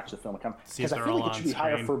 Go watch the film and count. See if Because I they're feel all like it on should be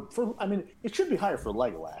higher screen. for. I mean, it should be higher for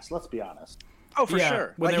Legolas. Let's be honest. Oh, for Yeah,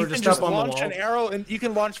 sure. when Like, they you were can just just up on the launch wall. an arrow, and you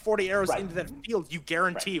can launch 40 arrows Right. into that field. You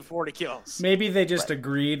guarantee 40 kills. Maybe they just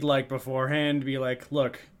agreed, like, beforehand, be like,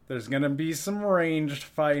 look, there's gonna be some ranged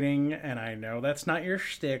fighting, and I know that's not your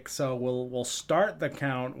shtick, so we'll start the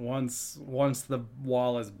count once the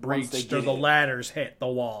wall is breached they or get the in. ladders hit the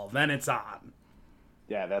wall. Then it's on.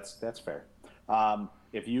 Yeah, that's fair.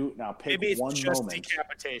 If you now pick Maybe it's one just moment,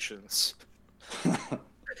 decapitations.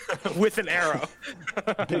 With an arrow.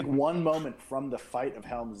 pick one moment from the fight of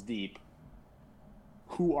Helm's Deep.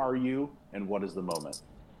 Who are you, and what is the moment?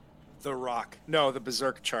 The Rock. No, the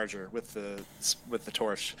Berserk Charger with the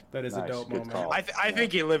torch. That is Nice, a dope good moment. call. I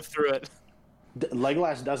think he lived through it.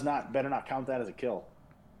 Legolas better not count that as a kill,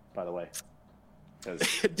 by the way. 'Cause-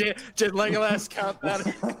 did Legolas count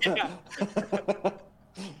that?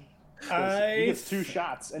 Yeah. he gets 2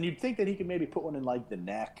 shots, and you'd think that he could maybe put one in like the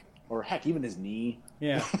neck, or heck, even his knee.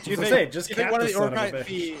 Yeah. Do you So think, say, just do you think cap one of the the son of a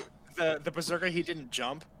Orcite, bitch. the Berserker, he didn't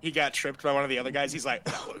jump? He got tripped by one of the other guys. He's like,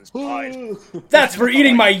 that was mine. That's for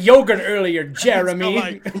eating my yogurt earlier, Got Jeremy.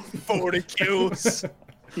 like 40 kills.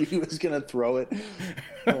 He was gonna throw it.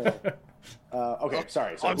 Okay,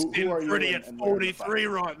 sorry. So I'm who sitting are you? pretty and- at and where in the fight? 43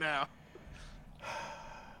 right now.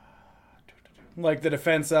 Like the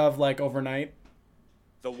defense of, like, overnight.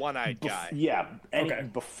 The one-eyed guy. Yeah, Okay.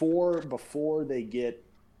 before Aomer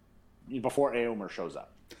shows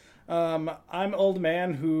up. I'm old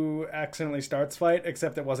man who accidentally starts fight,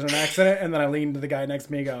 except it wasn't an accident, and then I lean to the guy next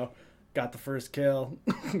to me and go, got the first kill.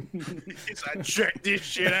 He's like, check this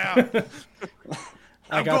shit out.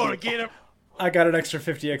 I'm going to get him. I got an extra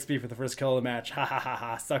 50 XP for the first kill of the match. Ha ha ha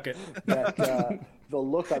ha. Suck it. That, the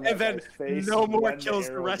look on that And then guy's face. no more when kills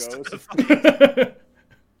the arrow rest goes, of the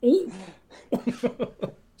fight.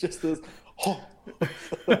 Just this.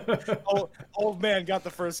 Old man got the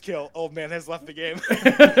first kill. Old man has left the game.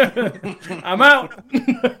 I'm out.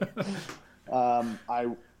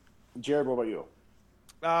 Jared, what about you?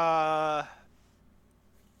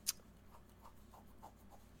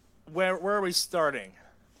 Where are we starting?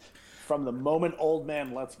 From the moment old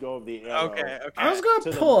man lets go of the arrow. Okay. I was going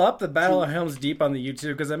to pull up the Battle of Helm's Deep on the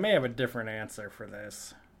YouTube because I may have a different answer for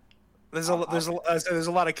this. There's a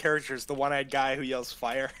lot of characters. The one-eyed guy who yells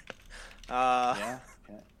fire. Yeah.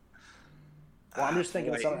 Well, I'm just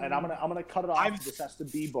thinking of something, and I'm gonna cut it off. This has to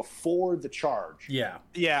be before the charge. Yeah.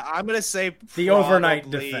 Yeah, I'm gonna say The overnight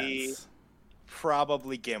defense.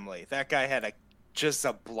 Probably Gimli. That guy had just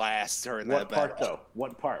a blast during What that part battle. though?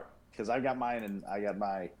 What part? Because I got mine, and I got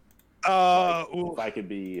my. Ooh. If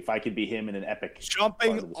I could be him in an epic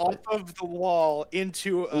Jumping part off fight. of the wall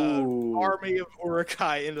into an Ooh. army of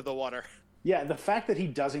Uruk-hai into the water. Yeah, the fact that he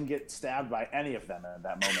doesn't get stabbed by any of them at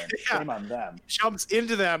that moment, Yeah. shame on them. Jumps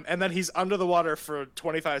into them, and then he's under the water for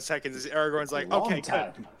 25 seconds. As Aragorn's like, Long okay,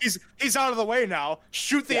 time. good. He's out of the way now.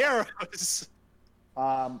 Shoot the Yeah. arrows.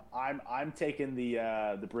 I'm taking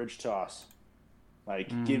the bridge toss. Like,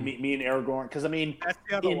 give me and Aragorn, because I mean, That's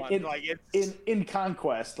the other one. Like, in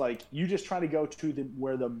Conquest, like you just try to go to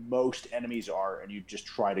where the most enemies are, and you just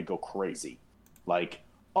try to go crazy. Like,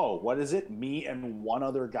 oh, what is it? Me and one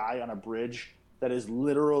other guy on a bridge that is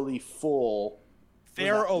literally full.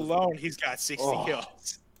 there alone, he's got 60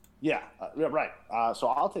 kills. Yeah, right. So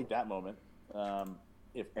I'll take that moment.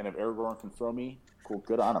 If Aragorn can throw me, cool,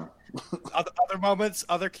 good on him.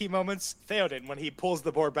 Other key moments, Theoden, when he pulls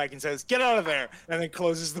the board back and says, get out of there, and then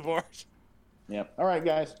closes the board. Yep. All right,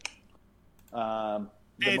 guys.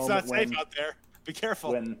 Hey, it's not safe out there. Be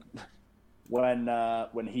careful.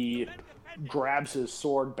 When he grabs his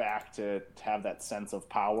sword back to have that sense of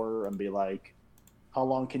power and be like, how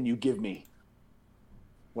long can you give me?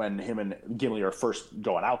 When him and Gimli are first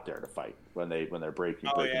going out there to fight, when they're breaking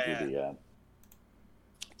through the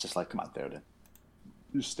just like, come on, Theoden.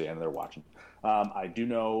 Just standing there watching. I do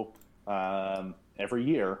know every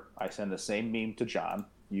year I send the same meme to John,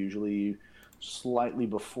 usually slightly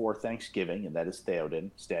before Thanksgiving, and that is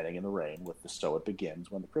Theoden standing in the rain with the "So It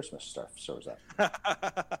Begins" when the Christmas stuff shows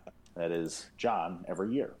up. That is John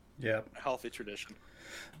every year. Yep. Healthy tradition.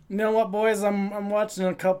 You know what, boys? I'm watching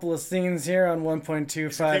a couple of scenes here on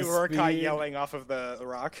 1.25 They were kind of speed. yelling off of the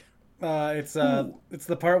rock. It's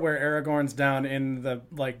the part where Aragorn's down in the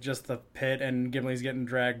just the pit and Gimli's getting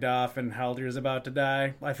dragged off and Haldr's about to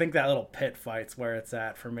die. I think that little pit fight's where it's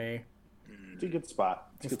at for me. It's a good spot.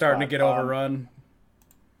 It's starting to get overrun.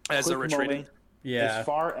 As they're Quick retreating. moment. Yeah. As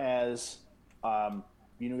far as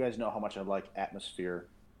you guys know how much I like atmosphere.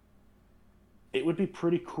 It would be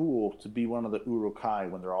pretty cool to be one of the Uruk-hai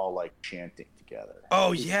when they're all like chanting together.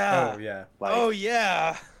 Oh yeah. Oh yeah. Like, Oh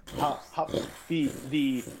yeah.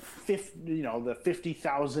 the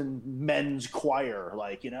 50,000 men's choir,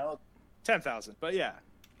 10,000, but yeah.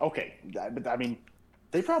 Okay, but I mean,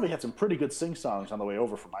 they probably had some pretty good sing songs on the way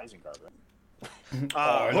over from Isengard. Right?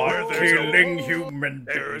 killing human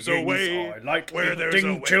There's a way I like where there's eating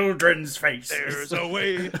a way. children's faces. There's a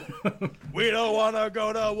way. We don't want to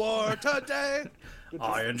go to war today.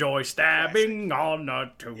 I enjoy stabbing on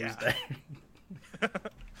a Tuesday.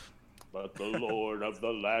 But the Lord of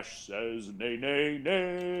the Lash says, nay, nay,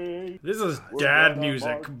 nay. This is We're dad gonna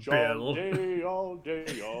music, march Bill. All day, all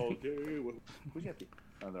day, all day. Who's that?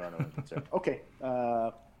 Oh, there are no ones. Okay.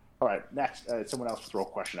 All right. Next, someone else throw a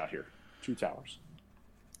question out here. Two Towers.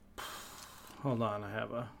 Hold on, I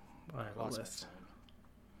have a list.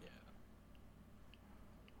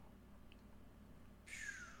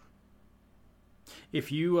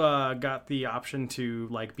 If you got the option to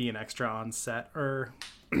be an extra on set or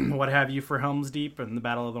what have you for Helm's Deep and the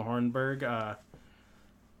Battle of the Hornburg,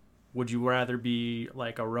 would you rather be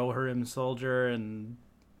like a Rohirrim soldier and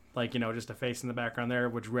just a face in the background there? Or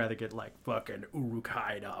would you rather get fucking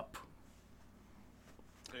Uruk-hai'd up?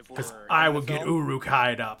 Because I would get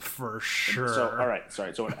Uruk-hai'd up for sure. So, all right.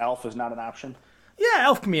 Sorry. So an elf is not an option? Yeah,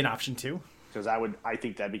 elf can be an option too. Because I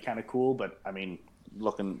think that'd be kind of cool. But I mean,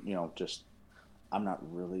 looking, I'm not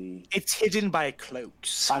really. It's hidden by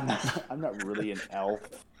cloaks. I'm not really an elf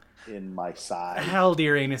in my side. Hell,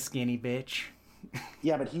 dear ain't a skinny bitch.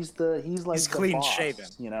 Yeah, but he's like He's the clean boss, shaven.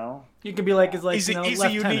 you know. You could be like, is like He's a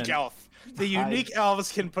lieutenant. unique elf. The unique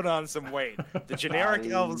elves can put on some weight. The generic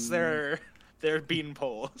elves, they're bean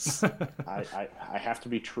poles. I have to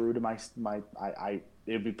be true to my.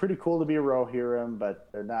 It'd be pretty cool to be a Rohirrim, but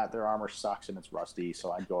they're not. Their armor sucks and it's rusty,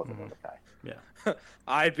 so I'd go with the Mordecai. Yeah.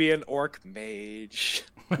 I'd be an orc mage.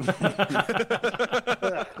 The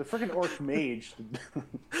freaking orc mage.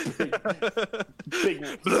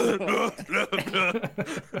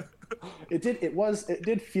 It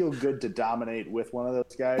did feel good to dominate with one of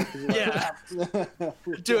those guys. Yeah.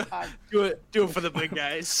 do it for the big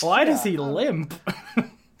guys. Why does he limp?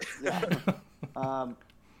 Yeah.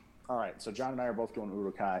 All right, so John and I are both going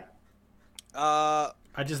Uruk-hai.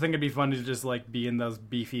 I just think it'd be fun to just like be in those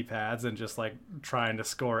beefy pads and just like trying to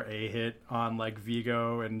score a hit on like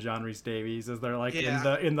Vigo and John Rhys Davies as they're like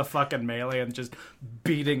in the fucking melee and just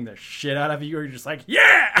beating the shit out of you. You're just like,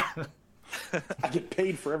 yeah. I get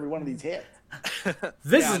paid for every one of these hits.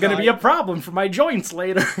 This is gonna be a problem for my joints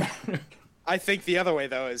later. I think the other way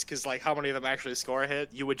though is because like how many of them actually score a hit,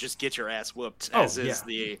 you would just get your ass whooped. As is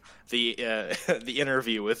the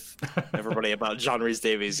interview with everybody about John Rhys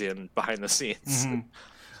Davies in behind the scenes. Mm-hmm.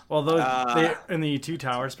 Well, those in the Two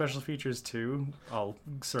Towers special features too. I'll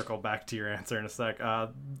circle back to your answer in a sec.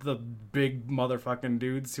 The big motherfucking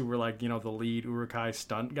dudes who were like the lead Uruk-hai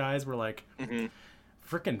stunt guys were like,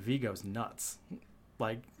 frickin' Vigo's nuts.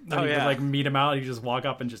 Like, you could like meet him out, you just walk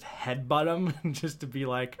up and just headbutt him, just to be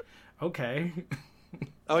like, okay.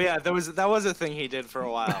 Oh yeah, that was a thing he did for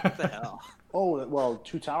a while. What the hell? Oh well,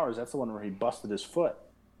 Two Towers. That's the one where he busted his foot.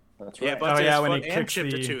 That's right. Yeah, when he kicks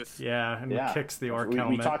chipped a tooth. He kicks the orc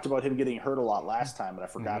helmet. We talked about him getting hurt a lot last time, but I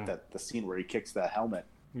forgot that the scene where he kicks the helmet.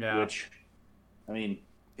 Yeah. Which, I mean,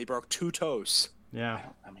 he broke 2 toes. Yeah.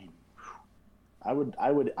 I mean, I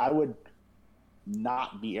would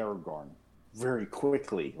not be Aragorn very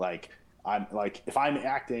quickly. Like, I'm like, if I'm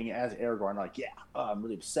acting as Aragorn, like, I'm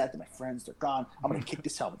really upset that my friends are gone. I'm gonna kick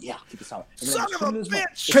this helmet. Yeah, kick this helmet. And then Son of a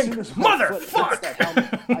bitch!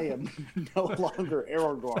 Motherfucker! I am no longer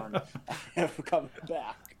Aragorn. I have come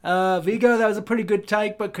back. Vigo, that was a pretty good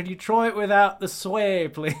take, but could you try it without the sway,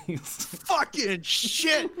 please? Fucking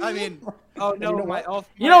shit! I mean, oh no,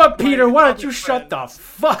 you know what, Peter? Why don't you shut the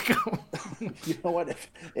fuck up? You know what?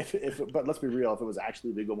 If but let's be real. If it was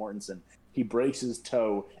actually Viggo Mortensen, he breaks his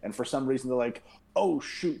toe, and for some reason they're like, "Oh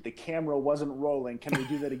shoot, the camera wasn't rolling. Can we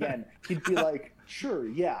do that again?" He'd be like, "Sure,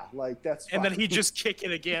 yeah, like that's." And fine. then he'd just kick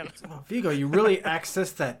it again. Oh, Vigo, you really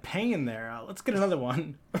accessed that pain there. Let's get another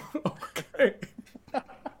one. Okay.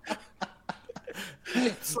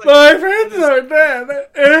 Like, my friends are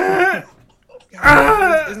dead.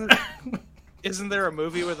 Isn't there a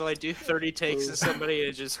movie where they like do 30 takes of somebody and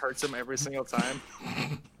it just hurts them every single time?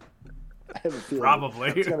 I have a feeling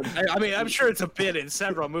Probably. I mean, I'm sure it's a bit in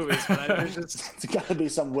several movies, but there's just it's got to be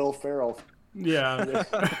some Will Ferrell. Yeah.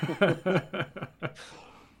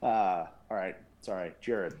 All right, sorry,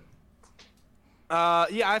 Jared.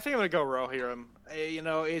 Yeah, I think I'm gonna go Rohirrim.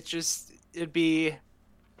 It'd be.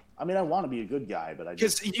 I mean, I want to be a good guy, but I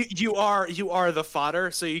just you are the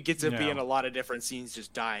fodder, so you get to be in a lot of different scenes,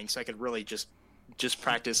 just dying. So I could really just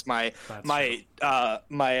practice my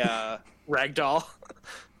ragdoll.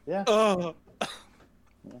 Yeah. Oh.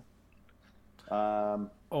 Yeah.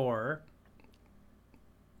 Or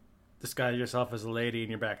disguise yourself as a lady and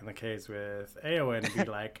you're back in the case with Eowyn and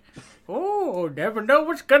be like, "Oh, never know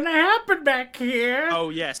what's gonna happen back here. Oh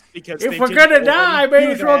yes, because if we're gonna die,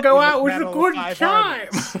 may as well go out with a good time."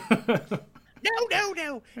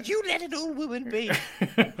 No, you let an old woman be.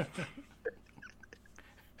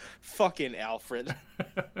 Fucking Alfred.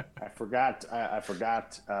 I forgot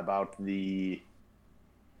about the.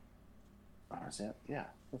 Oh, is that? Yeah,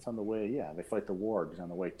 that's on the way. Yeah, they fight the wargs on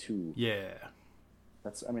the way to. Yeah.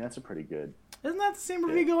 That's a pretty good. Isn't that the scene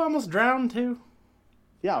where Vigo almost drowned too?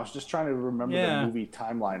 Yeah, I was just trying to remember the movie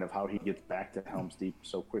timeline of how he gets back to Helm's Deep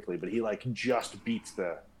so quickly, but he like just beats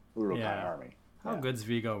the Uruk-hai army. How good's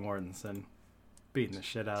Viggo Mortensen? Beating the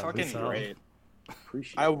shit out of himself. Fucking great.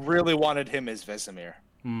 Appreciate I really wanted him as Vesemir.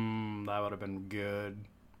 That would have been good.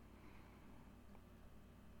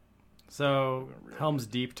 So, Helm's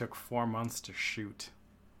Deep took 4 months to shoot.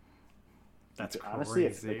 That's crazy. Honestly,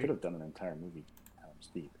 if they could have done an entire movie, Helm's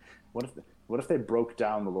Deep. What if they broke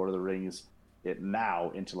down the Lord of the Rings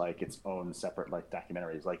now into like its own separate like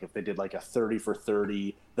documentaries? Like if they did like a 30 for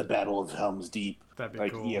 30, the Battle of Helm's Deep, that'd be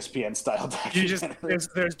like cool. ESPN style documentary.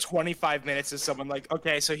 There's 25 minutes of someone like,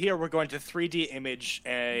 okay, so here we're going to 3D image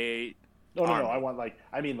a. No.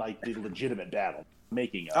 I mean the legitimate battle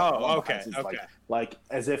making of. Oh, okay. Like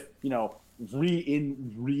as if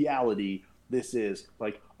in reality, this is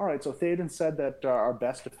like, all right, so Theoden said that our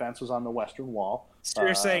best defense was on the Western Wall. So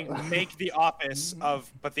you're saying make The Office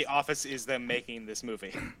but The Office is them making this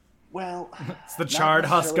movie. Well, It's the charred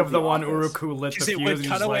husk of the one Office. Uruk lit the Because fuse. it would and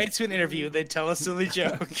cut just away like, to an interview, they'd tell a silly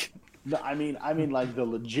joke. No, I mean like the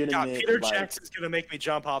God, legitimate. Peter like, Jackson's gonna make me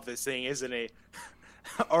jump off this thing, isn't he?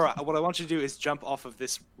 All right, what I want you to do is jump off of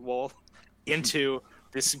this wall into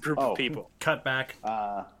this group Oh. of people. cut back.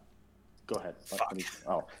 Go ahead. Fuck.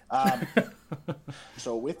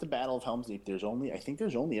 So with the Battle of Helm's Deep, I think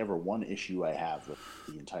there's only ever one issue I have with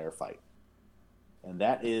the entire fight, and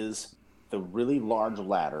that is the really large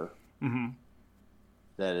ladder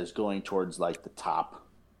that is going towards like the top,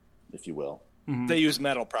 if you will, They use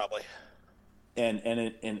metal probably. and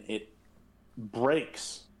it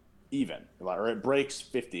breaks even, or it breaks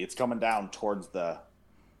 50. It's coming down towards the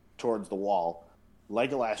wall.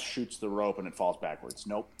 Legolas shoots the rope and it falls backwards.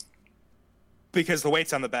 Nope. Because the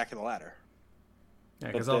weight's on the back of the ladder.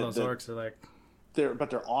 Yeah, because but all the- those the- orcs are like, They're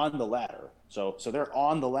on the ladder. So they're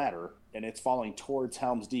on the ladder and it's falling towards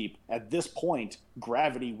Helm's Deep. At this point,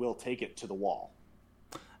 gravity will take it to the wall.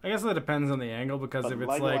 I guess that depends on the angle, because But if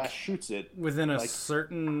it's Legolas like shoots it within a like-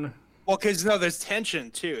 certain, Well, because there's tension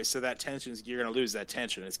too, so that tension you're gonna lose that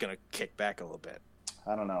tension. It's gonna kick back a little bit.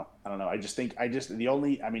 I don't know. I think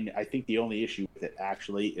the only issue with it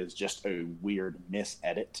actually is just a weird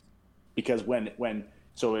misedit, because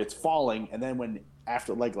so it's falling, and then when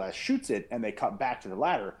after Legolas shoots it and they cut back to the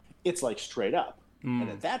ladder, it's like straight up, and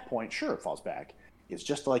at that point, sure, it falls back. It's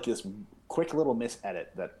just like this quick little misedit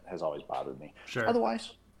that has always bothered me. Sure.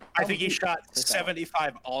 Otherwise, I think he Helm's Deep, shot it's fine.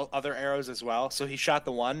 75 all other arrows as well. So he shot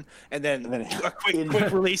the one, and then then a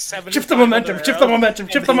quick release 75. shift the momentum, other shift the arrows, momentum,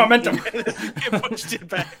 and shift the then momentum. he pushed it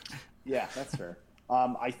back. Yeah, that's fair.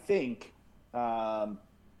 I think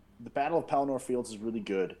the Battle of Pelennor Fields is really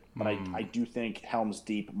good, but I do think Helm's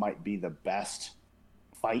Deep might be the best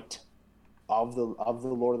fight of the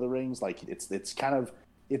Lord of the Rings. Like it's kind of,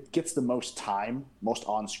 it gets the most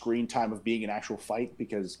on-screen time of being an actual fight,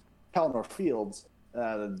 because Pelennor Fields,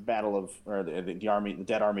 the battle of, or the army, the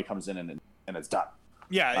dead army comes in and it's done.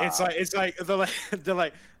 Yeah, it's like they're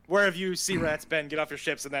like, where have you sea rats been? Get off your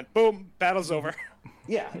ships, and then boom, battle's over.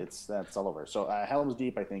 Yeah, that's all over. So Helm's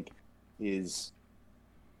Deep, I think, is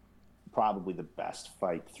probably the best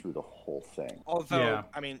fight through the whole thing. Although, Yeah.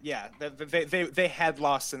 I mean, yeah, they had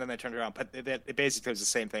lost and then they turned around, but it basically was the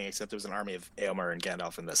same thing, except it was an army of Éomer and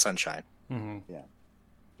Gandalf in the sunshine.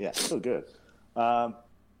 Yeah, still good.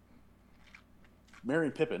 Merry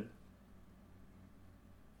and Pippin.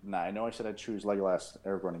 Now, I know I said I'd choose Legolas,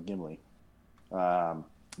 Aragorn, and Gimli.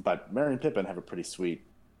 But Merry and Pippin have a pretty sweet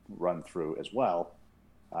run through as well.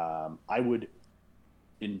 I would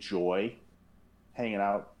enjoy hanging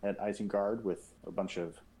out at Isengard with a bunch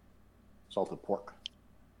of salted pork.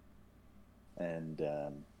 And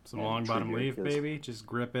Some and long bottom trivia, leaf, 'cause- baby. Just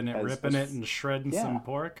gripping it, as- ripping as- it, and shredding yeah. some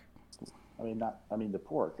pork. the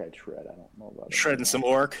pork I'd shred. I don't know about it. Shredding some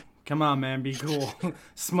orc. Come on, man, be cool.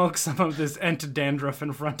 Smoke some of this entodandruff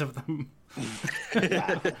in front of them.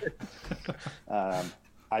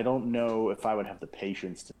 I don't know if I would have the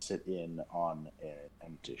patience to sit in on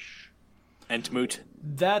an Entish. Entmoot.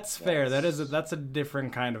 That's fair. That's a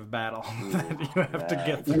different kind of battle that you have to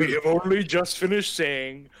get through. We have only just finished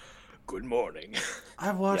saying good morning.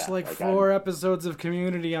 I've watched Yeah, like like 4 episodes of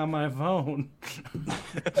Community on my phone.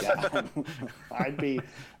 Yeah. I'd be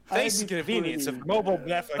Thanks to the convenience of mobile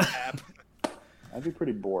Netflix app. I'd be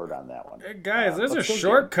pretty bored on that one. Hey, guys, there's but a still good.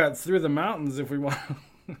 shortcut through the mountains if we want.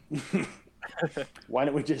 Why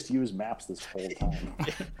don't we just use maps this whole time?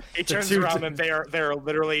 He turns two- around and they're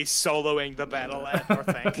literally soloing the battle at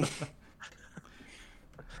Northank.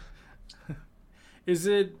 Is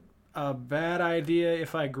it a bad idea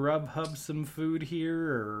if I Grubhub some food here?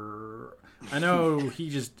 Or I know he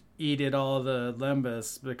just eated all the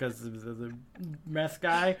lembas because of the meth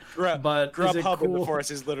guy, but Grub is it Hub in the cool?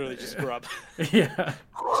 forest is literally just grub. Yeah,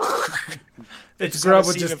 It's it's grub grub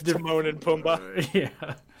with just just Timon and Pumbaa. yeah.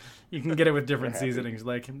 You can get it with different They're happy. seasonings.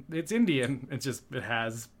 Like it's Indian. It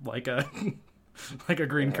has like a like a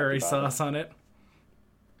green curry about sauce on it.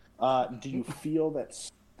 Do you feel that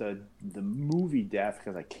the movie death?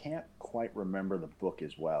 Because I can't quite remember the book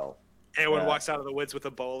as well. Everyone walks out of the woods with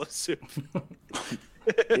a bowl of soup.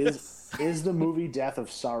 Is the movie death of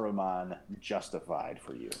Saruman justified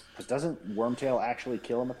for you? Because doesn't Wormtail actually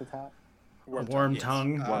kill him at the top? Worm yes.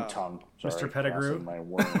 tongue. Wormtongue. Mr. Sorry, Pettigrew. crossing my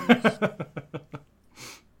worms.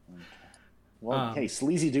 Well, hey,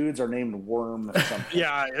 sleazy dudes are named Worm something.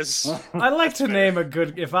 Yeah, it's I like to name a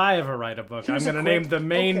good. If I ever write a book, Here's I'm a going to quick-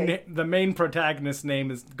 name okay. the main protagonist's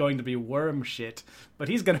name is going to be Worm Shit, but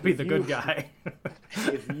he's going to be the good guy.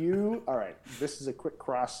 If you, all right, this is a quick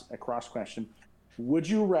cross question. Would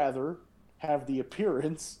you rather have the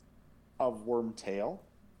appearance of Wormtail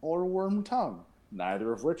or Wormtongue?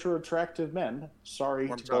 Neither of which are attractive men. Sorry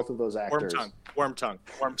to Wormtongue. both of those actors. worm tongue.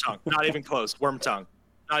 Not even close. Worm tongue.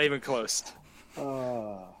 Not even close.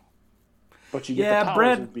 But you get Yeah, the powers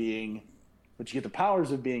Brad- of being. But you get the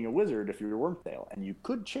powers of being a wizard if you're Wormtail, and you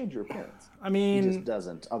could change your appearance. I He mean, just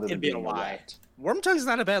doesn't, other than It'd be a being a lie. rat. Worm tongue's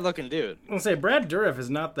not a bad looking dude. I'll say Brad Dourif is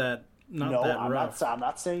not that No, that I'm rough.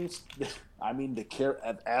 not saying. I mean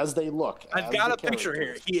as they look. I've as got the a picture here.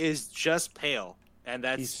 characters. He is just pale, and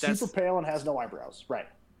He's that's super pale and has no eyebrows. Right.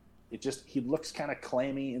 He looks kind of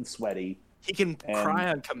clammy and sweaty. he can And- cry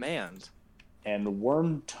on command. And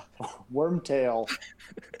Wormtail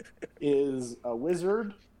is a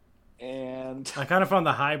wizard, and I kind of found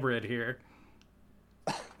the hybrid here.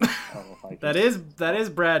 I don't know if I can- That is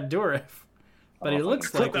Brad Dourif, but he if I looks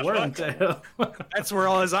can like click that Wormtail. That's where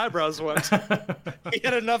all his eyebrows went. He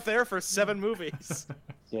had enough there for 7 movies.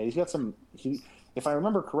 Yeah, he's got some. If I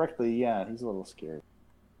remember correctly, yeah, he's a little scary.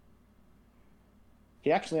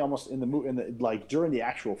 He actually almost like during the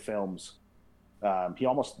actual films, he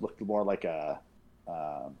almost looked more like a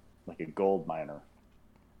gold miner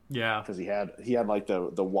Yeah, because he had like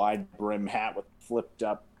the wide brim hat with flipped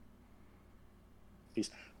up piece.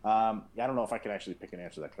 I don't know if I can actually pick and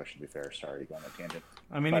answer that question. To be fair, sorry, going on a tangent.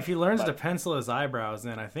 I mean, But- if he learns to but- pencil his eyebrows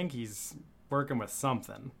in, I think he's working with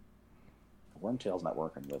something. Wormtail's not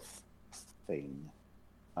working with thing.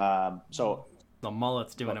 So, The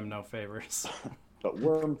mullet's doing him no favors. but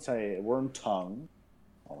Wormtongue,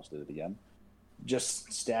 almost did it again,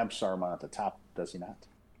 just stabs Saruman at the top, does he not?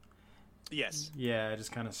 Yes. Yeah, it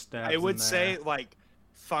just kind of stabs. I would him there. say, like,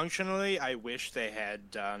 functionally, I wish they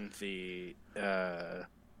had done the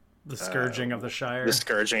scourging of the Shire. the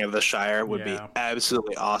Scourging of the Shire would Yeah. be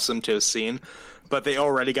absolutely awesome to have seen. But they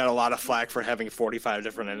already got a lot of flack for having 45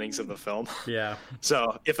 different endings of the film. Yeah,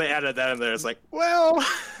 So if they added that in there, it's like, well,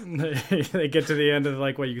 they get to the end of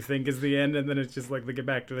like what you think is the end, and then it's just like they get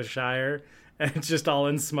back to the Shire, and it's just all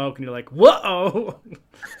in smoke, and you're like, whoa!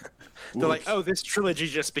 they're like, oh, this trilogy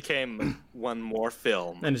just became one more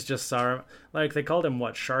film. And it's just Saruman. Like they called him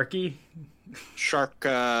what, Sharky?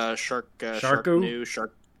 Sharku,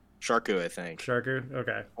 I think. Sharku?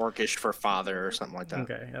 Okay. Orcish for father or something like that.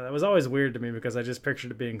 Okay. Yeah, that was always weird to me because I just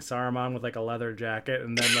pictured it being Saruman with like a leather jacket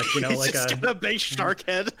and then like, you know, He's like just got a big shark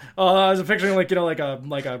head. oh, I was picturing like, you know, like a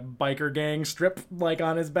biker gang strip like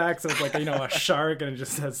on his back. So it's like, you know, a shark and it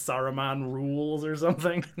just says Saruman rules or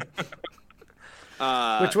something.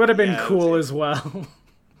 Which would have been cool as well.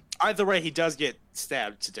 Either way, he does get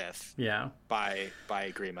stabbed to death Yeah. by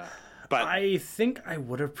Grima. But I think I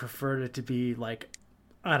would have preferred it to be like,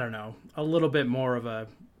 I don't know, a little bit more of a,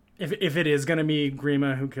 if it is going to be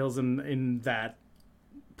Grima who kills him in that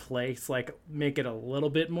place, like make it a little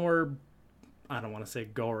bit more, I don't want to say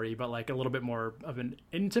gory, but like a little bit more of an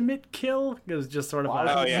intimate kill. It was just sort of Well,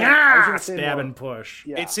 like, Oh, yeah. I was gonna say stab more- and push.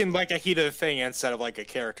 Yeah, it seemed like a heated thing instead of like a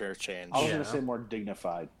character change. I was Yeah. gonna say more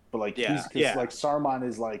dignified, but like Yeah, he's yeah. like Saruman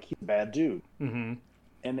is like he's a bad dude, Hmm.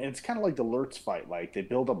 and it's kind of like the Lurtz fight. Like they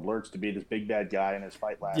build up Lurtz to be this big bad guy, and his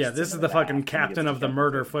fight lasts. Yeah, this a is minute the and a half, fucking and he captain gets of the ejected.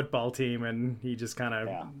 murder football team, and he just kind of,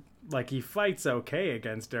 Yeah. like, he fights okay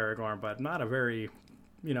against Aragorn, but not a very,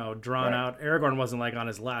 you know, drawn Right. out. Aragorn wasn't like on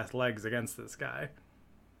his last legs against this guy.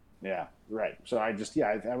 Yeah, right. So I would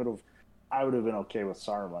have been okay with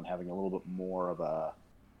Saruman having a little bit more of a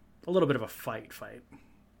A little bit of a fight.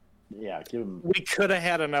 give him. We could have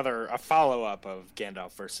had a follow up of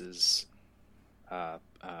Gandalf versus. I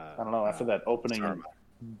don't know after that opening Saruman.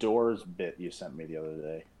 doors bit you sent me the other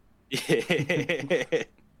day.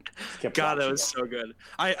 Kept God, that watching was it. so good.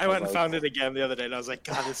 I went and like- found it again the other day, and I was like,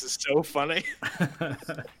 God, this is so funny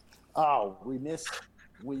Oh, we missed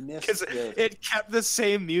because the, it kept the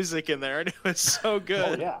same music in there, and it was so oh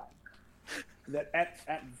good. yeah. That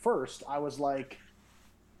at first I was like,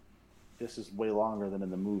 this is way longer than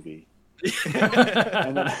in the movie. And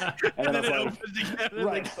then I And then was it like, opened again. and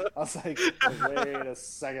right. then- I was like, wait a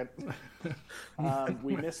second.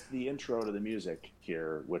 We missed the intro to the music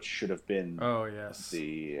here, which should have been Oh, yes.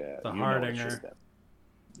 the The you know what it Hardinger. should have been.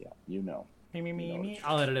 Yeah, you know. Me.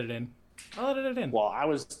 I'll edit it in. Well, I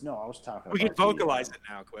was talking. We about can vocalize it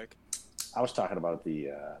now, quick. I was talking about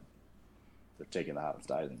the taking the hottest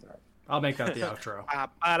diving bar. I'll make that the outro.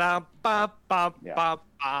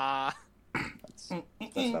 Ba-ba-da-ba-ba-ba-ba. That's what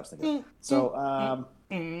I was thinking. So,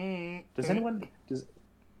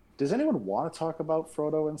 does Does anyone want to talk about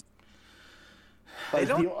Frodo and? They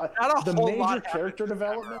don't. Not a the whole major lot character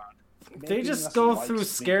development. They making just us go like through Smeagol.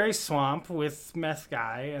 Scary Swamp with Meth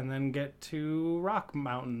Guy and then get to Rock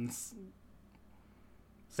Mountains.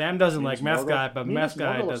 Sam doesn't like Meth Guy, but Meth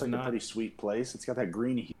Guy looks does like a not. pretty sweet place. It's got that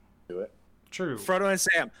green hue to it. True. Frodo and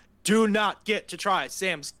Sam do not get to try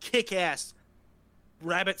Sam's kick-ass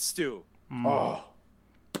rabbit stew Oh,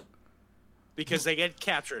 because they get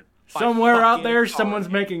captured. by Somewhere out fucking there, Arg. someone's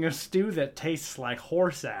making a stew that tastes like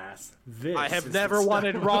horse ass. This I have is never the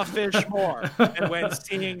wanted stuff. raw fish more than when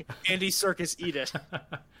seeing Andy Serkis eat it.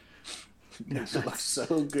 it looks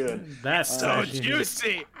so good. That's So actually-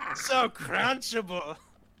 juicy, so crunchable.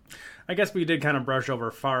 I guess we did kind of brush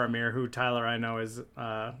over Faramir, who Tyler I know is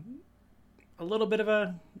a little bit of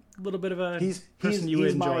a person you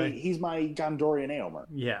enjoy. He's my Gondorian Eomer.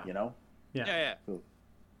 Yeah. You know, Yeah.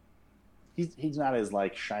 he's not as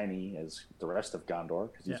like shiny as the rest of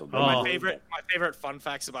Gondor because he's Yeah. a Oh. My favorite fun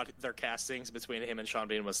facts about their castings between him and Sean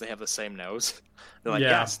Bean was they have the same nose. They're like, Yeah.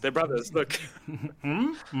 yes, they're brothers. Look,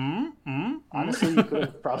 Honestly, you could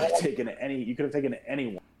have probably taken any. You could have taken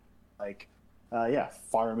anyone. Like,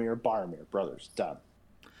 Faramir, Boromir, brothers, done.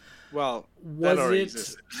 well, Was that already it-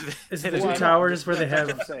 existed. Is it the Well, Two I know, Towers where they That's what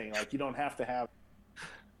have? I'm saying. Like, you don't have to have.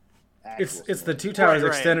 It's the Two Towers Right.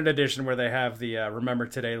 extended edition where they have the Remember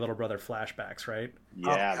Today little brother flashbacks, right?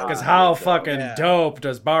 Yeah, Oh, Because God. how fucking Yeah. dope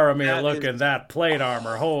does Boromir That look is- in that plate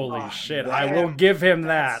armor? Holy shit! I that- will give him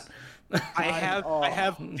that. I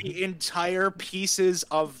have the entire pieces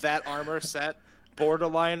of that armor set,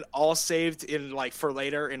 borderline, all saved in like for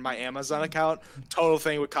later in my Amazon account. Total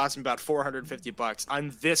thing would cost me about $450.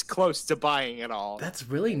 I'm this close to buying it all. That's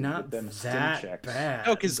really not them stim that checks. bad.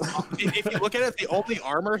 No, because if you look at it, the only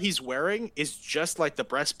armor he's wearing is just like the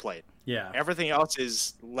breastplate. Yeah. Everything else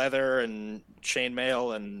is leather and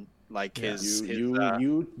chainmail and like Yeah. his.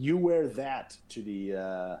 You wear that to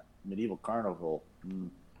the medieval carnival.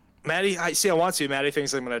 Maddie, I want to. Maddie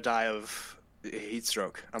thinks I'm gonna die of heat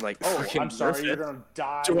stroke. I'm like, Oh, fucking I'm sorry, worth you're it. gonna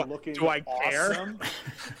die Do I- looking do I care? awesome.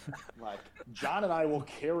 Like John and I will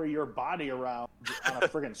carry your body around on a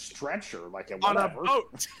friggin' stretcher, like on a whatever.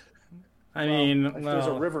 boat. I mean, If there's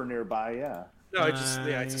a well, river nearby, yeah, No, it's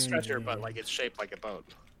a stretcher, but like it's shaped like a boat.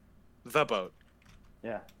 The boat.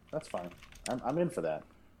 that's fine. I'm in for that.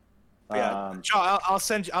 Yeah, John, I'll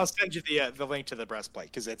send you the link to the breastplate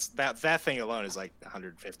because it's that thing alone is like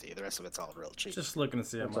 150. The rest of it's all real cheap. just looking to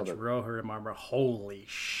see how What's much other- Rohirrim armor. Holy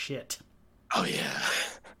shit! Oh yeah.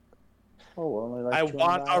 Oh, only like I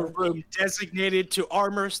want a $200? room designated to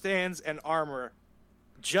armor stands and armor,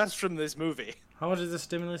 just from this movie. How much is the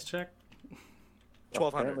stimulus check? 1,200.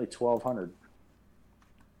 Apparently 1,200.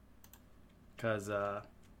 Because Oh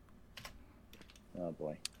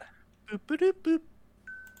boy. Boop, boop, boop, boop.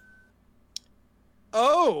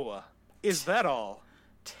 Oh, is that all?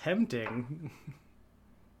 tempting.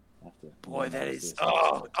 Boy, that is.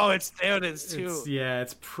 Oh, it's Theoden's too.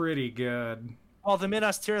 It's pretty good. Well, the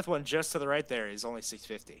Minas Tirith one just to the right there is only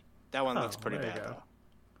 650. That one looks pretty there you bad go. though.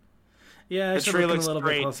 Yeah, I The should tree look a looks little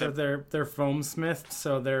great. bit closer. They're foam smithed,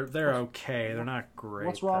 so they're okay. They're not great.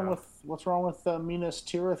 What's wrong though. with Minas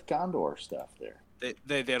Tirith Gondor stuff there?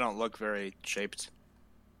 They don't look very shaped.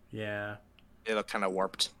 Yeah. They look kind of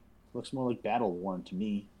warped. Looks more like battle worn to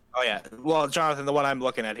me. Oh yeah. Well, Jonathan, the one I'm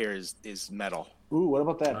looking at here is metal. Ooh, what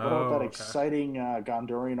about that? What about Oh, that okay. exciting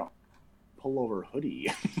Gondorian pullover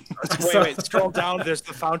hoodie? Wait, scroll down. There's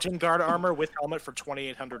the Fountain Guard armor with helmet for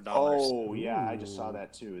 $2,800. Oh yeah, I just saw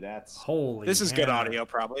that too. That's Holy. This is good hammer. audio,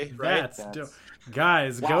 probably, right? That's That's-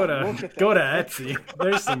 guys, Wow, go look to at go to that. Etsy.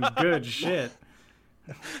 There's some good shit.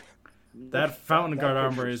 That fountain guard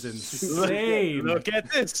armor is insane. Look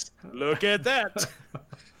at this. Look at that.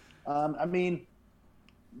 I mean,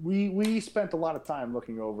 we spent a lot of time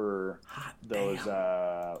looking over those.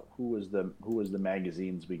 Who was the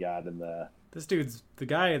magazines we got in the? This dude's the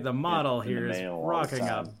guy, the model in the here is mail all the rocking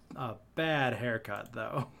time. a bad haircut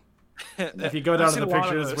though. If you go down I've to the seen a lot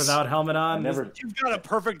of pictures those. without helmet on, You've got a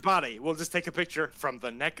perfect body. We'll just take a picture from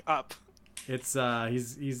the neck up. it's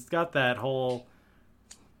he's got that whole.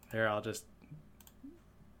 Here, I'll just.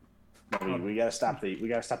 We gotta stop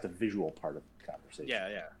the visual part of the conversation.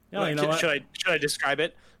 Yeah. Oh, you know what? Should I describe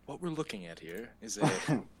it? What we're looking at here is a.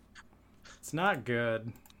 It's not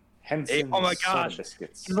good. Henson Oh my soda gosh.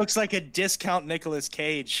 biscuits. He looks like a discount Nicolas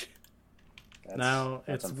Cage. Now,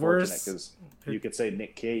 that's it's unfortunate, worse- 'cause you could say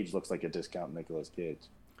Nick Cage looks like a discount Nicolas Cage.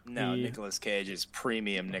 No, The- Nicolas Cage is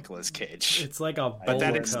premium Nicolas Cage. It's like a But bowl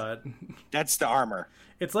that is- cut. That's the armor.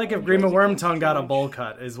 It's like if Grima Wormtongue got a bowl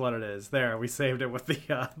cut, is what it is. There, we saved it with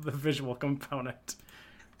the visual component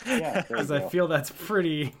Yeah, there you because I go. feel that's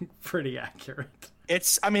pretty accurate.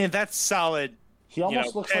 I mean, that's solid. He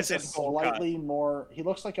almost looks like a peasant bowl cut. slightly more. He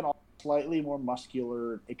looks like an slightly more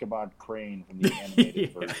muscular Ichabod Crane from the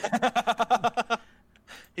animated version.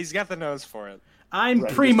 He's got the nose for it. I'm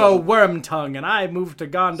Right, Primo just Wormtongue, and I moved to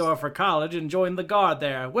Gondor for college and joined the guard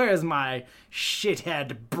there. Where's my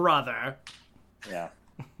shithead brother? Yeah.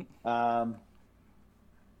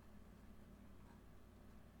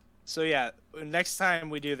 So yeah, next time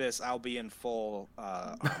we do this, I'll be in full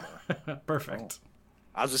armor. Perfect.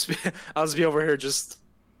 I'll just be over here just.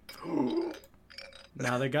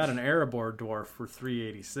 Now they got an Erebor dwarf for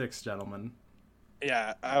 386, gentlemen.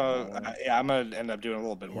 Yeah, I'm gonna end up doing a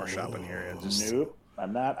little bit more shopping here. And just... Nope,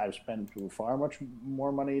 I'm not. I've spent far much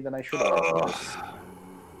more money than I should have.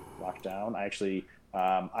 Lockdown. I actually,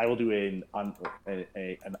 I will do an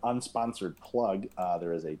unsponsored plug.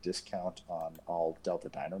 There is a discount on all Delta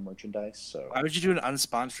Dino merchandise. So why would you do an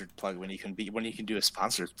unsponsored plug when you can do a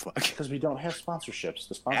sponsored plug? Because we don't have sponsorships.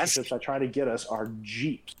 The sponsorships I try to get us are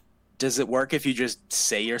Jeeps. Does it work if you just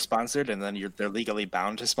say you're sponsored and then they're legally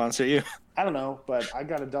bound to sponsor you? I don't know, but I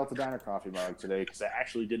got a Delta Diner coffee mug today because I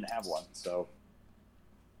actually didn't have one. So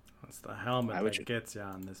that's the helmet that gets you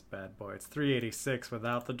on this bad boy. It's 386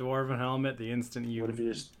 without the dwarven helmet. The instant you what if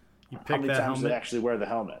you pick how many that times helmet, do they actually wear the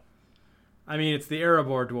helmet? I mean, it's the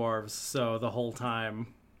Erebor dwarves, so the whole time.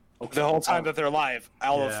 Okay. The whole time that they're live,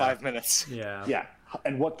 all of 5 minutes. Yeah. Yeah.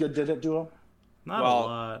 And what good did it do them? Not a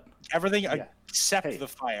lot. Everything except the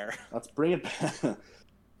fire. Let's bring it.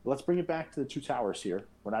 Let's bring it back to the two towers here.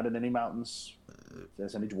 We're not in any mountains. If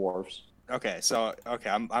there's any dwarves. Okay,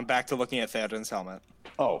 I'm back to looking at Theoden's helmet.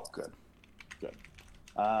 Oh, good.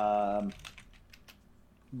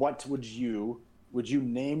 What would you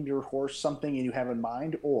name your horse something you have in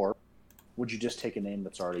mind, or would you just take a name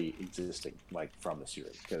that's already existing, like from the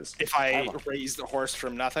series? Because if I raised the horse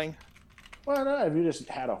from nothing. Well, no, if you just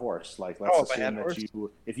had a horse, like let's assume that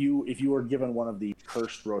if you were given one of the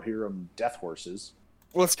cursed Rohirrim death horses.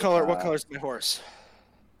 What color's my horse?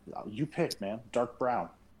 You pick, man. Dark brown.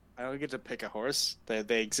 I don't get to pick a horse.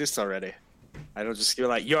 They exist already. I don't just feel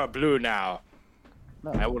like you're blue now.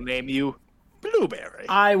 No. I will name you Blueberry.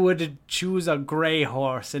 I would choose a gray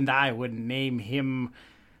horse, and I would name him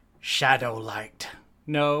Shadowlight.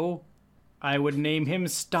 No, I would name him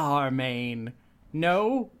Starmane.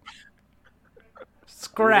 No.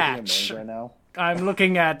 Scratch. Right now? I'm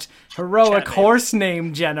looking at heroic horse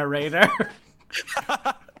name generator.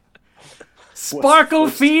 Sparkle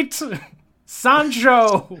Feet,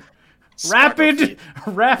 Sancho,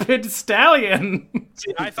 Rapid Stallion.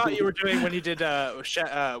 See, I thought you were doing when you did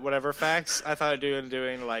whatever facts. I thought you were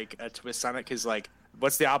doing like a twist on it because like,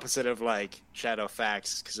 what's the opposite of like shadow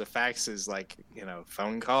fax? Because a fax is like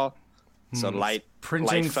phone call. So light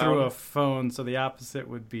printing light through a phone. So the opposite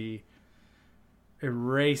would be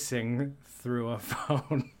erasing through a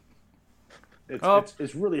phone.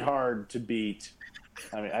 It's really hard to beat.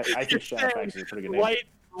 I mean, I think Shadowfax is a pretty good name.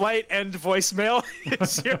 Light end voicemail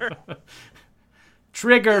is your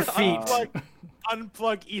Trigger Feet.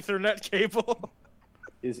 Unplug Ethernet cable.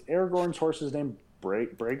 Is Aragorn's horse's name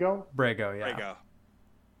Brago? Brago, yeah. Brago.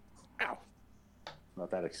 Ow. Not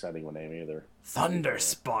that exciting a name either. Thunder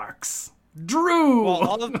Sparks. Drew. Well,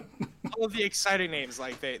 all of the exciting names,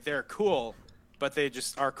 like they're cool, but they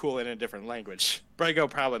just are cool in a different language. Brago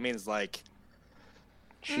probably means like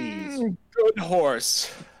cheese. Good horse.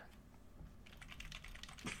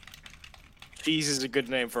 Cheese is a good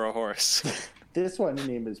name for a horse. This one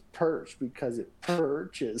name is Perch because it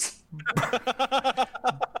perches.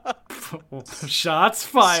 Shots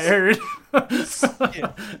fired. I'm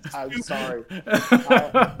sorry.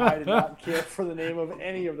 I did not care for the name of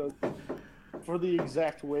any of those for the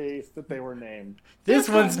exact way that they were named. This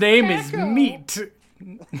one's name is Meat.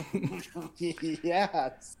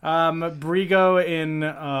 Yes. Brigo in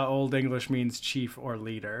Old English means chief or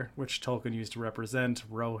leader, which Tolkien used to represent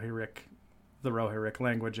the Rohirric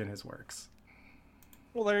language in his works.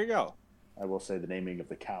 Well, there you go. I will say the naming of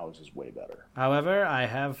the cows is way better. However, I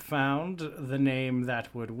have found the name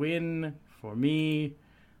that would win for me,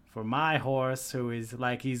 for my horse, who is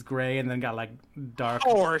like he's gray and then got like dark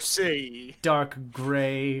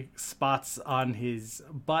gray spots on his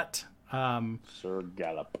butt. Sir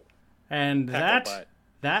Gallop. And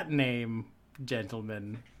that name,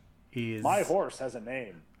 gentlemen, is my horse has a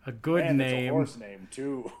name. A good and name. It's a horse name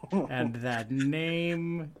too. And that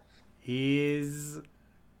name is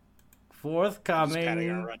forthcoming. Just padding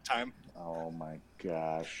our runtime. Oh my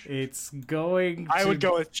gosh! It's going. I would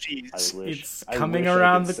go with cheese. It's coming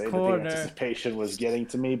around the corner. The anticipation was getting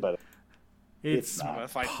to me, but it's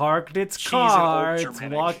parked its car. It's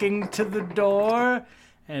walking to the door,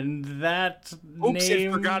 And that Oops, name...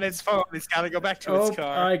 it forgot its phone. It's got to go back to its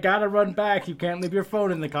car. I gotta run back. You can't leave your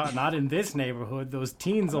phone in the car. Not in this neighborhood. Those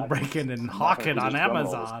teens will break in and hawk it on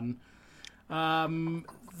Amazon.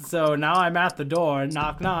 So now I'm at the door.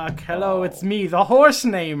 Knock, knock. Hello, it's me, the horse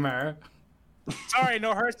namer. Sorry,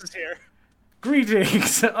 no horses here.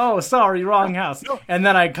 Greetings. Oh, sorry, wrong house. And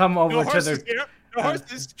then I come over No to horses the... here. No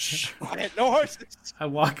horses. Shh, quiet. No horses. I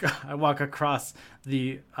walk across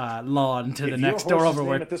the lawn to the If next your door horse's over name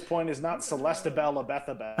where at this point is not Celestabelle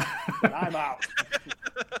Abethabeth, then I'm out.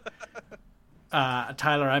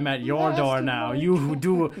 Tyler, I'm at your door now. You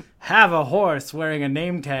do have a horse wearing a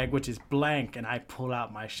name tag which is blank, and I pull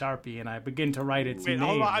out my Sharpie and I begin to write its Wait, name.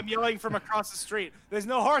 hold on. I'm yelling from across the street. There's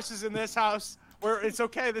no horses in this house. It's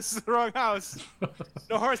okay. This is the wrong house.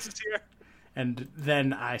 No horses here. And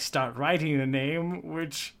then I start writing the name,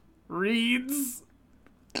 which reads...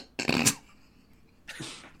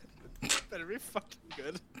 Better be fucking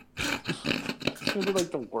good. It's gonna be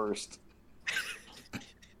like the worst.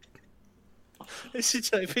 Is he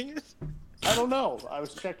typing it? I don't know. I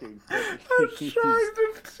was checking. I'm trying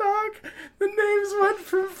to talk. The names went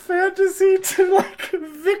from fantasy to like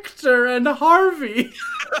Victor and Harvey.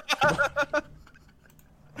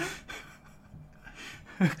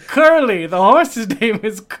 Curly. The horse's name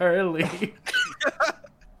is Curly.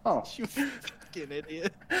 Oh, You fucking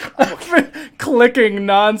idiot. I've been clicking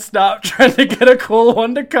nonstop trying to get a cool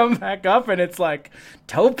one to come back up, and it's like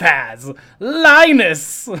Topaz,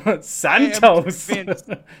 Linus, Santos. I am convinced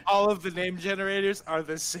all of the name generators are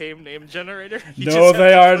the same name generator. You No, just have they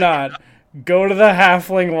to are click not. Go to the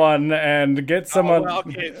halfling one and get it. someone. Well,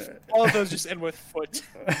 okay. All of those just end with foot.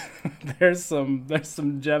 There's some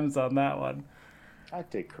gems on that one. I'd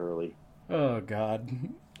take Curly. Oh God.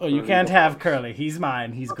 Oh, you Curly can't the have horse. Curly. He's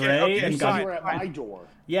mine. He's Okay, gray okay, and You got. said fine. you were at my door.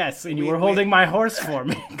 Yes, and you We- were we- holding my horse for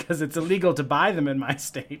me because it's illegal to buy them in my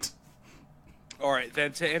state. All right,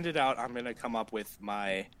 then to end it out, I'm gonna come up with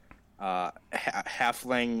my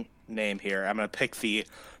halfling name here. I'm gonna pick the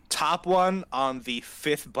top one on the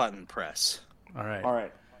 5th button press. All right. All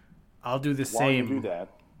right. I'll do the While you same. do that,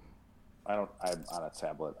 I'm on a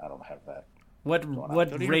tablet. I don't have that. What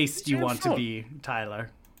Don't even race use do you your want to phone. be, Tyler?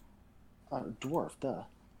 Dwarf, duh.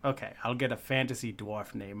 Okay, I'll get a fantasy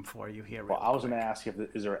dwarf name for you here. Well, real I was quick. going to ask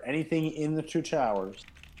is there anything in the Two Towers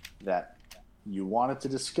that you wanted to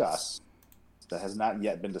discuss that has not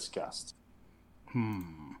yet been discussed?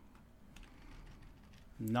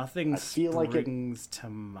 Nothing I feel like it- springs to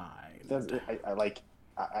mind.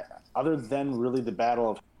 Other than really the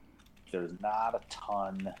Battle of, there's not a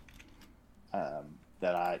ton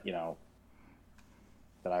that I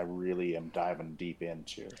really am diving deep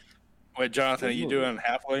into. Wait, Jonathan, are you doing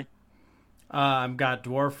halfling? I've got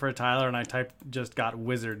dwarf for Tyler, and I just got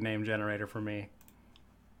wizard name generator for me.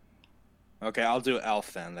 Okay, I'll do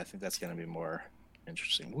elf then. I think that's gonna be more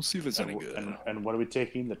interesting. We'll see if it's any good. And what are we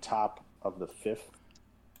taking? The top of the 5th?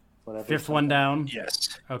 Whatever. Fifth one down.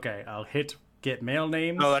 Yes. Okay, I'll hit get male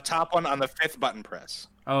names. No, the top one on the 5th button press.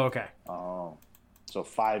 Oh, okay. Oh, so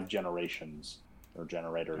 5 generations or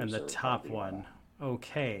generators. And the or top whatever you one. wanna-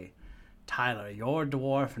 Okay. Tyler, your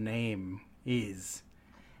dwarf name is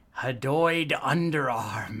Hadoid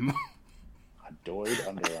Underarm. Hadoid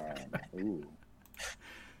underarm. Ooh.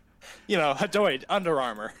 You know, Hadoid, Under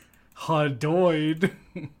Armour. Hadoid.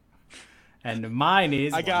 And mine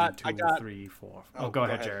is I got- 1, 2, 3, 4. Oh, go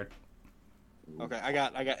ahead, Jared. Okay, I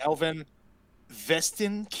got Elvin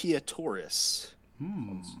Vestin Kiatoris.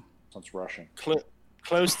 Sounds Russian.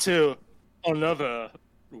 Close to another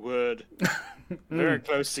word. Very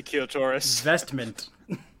close to Kiatoris. Vestment.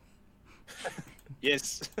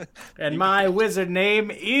 Yes. And my wizard name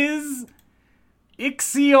is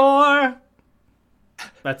Ixior.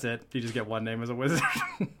 That's it. You just get one name as a wizard.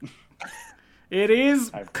 It is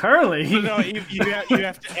Curly. No, you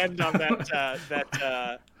have to end on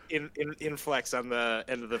that inflex on the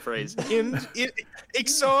end of the phrase.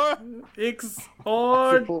 Ixor.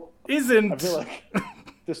 Ixor isn't. I feel like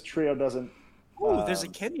this trio doesn't. Ooh, there's a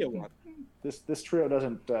Kenya one. This trio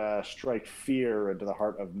doesn't strike fear into the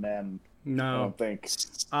heart of men. I No. don't think.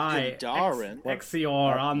 Sindarin. Ixior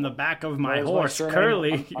on the back of my What is horse, surname?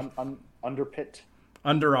 Curly. Underpit.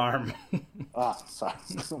 Underarm. Ah, sorry.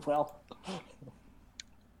 Well.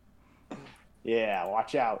 Yeah,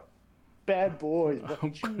 watch out. Bad boys.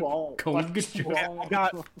 What you want? Come What get you you. I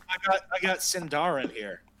got Sindarin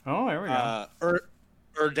here. Oh, there we go.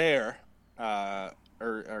 Urdaer.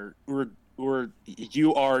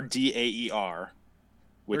 Urdaer,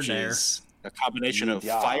 which Urdaer. is a combination of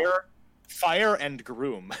Yeah. fire and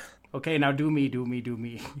groom. Okay, now do me.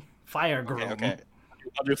 Fire groom. Okay.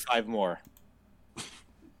 I'll do 5 more.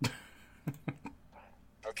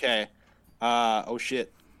 Okay. Oh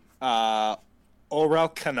shit. Orel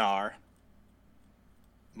Kanar.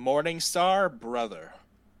 Morningstar brother.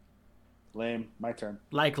 Lame. My turn.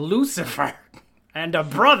 Like Lucifer and a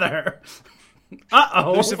brother.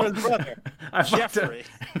 Uh-oh. Lucifer's brother. I fucked up. Jeffrey.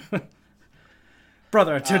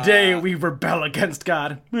 Brother, today we rebel against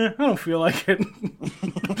God. I don't feel like it.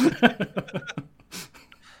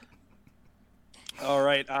 All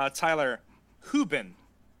right, Tyler. Hubin.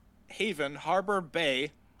 Haven Harbor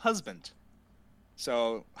Bay husband.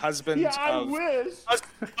 So husband Yeah, I of wish.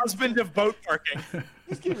 husband of boat parking.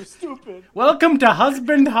 This game is stupid. Welcome to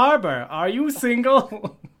Husband Harbor. Are you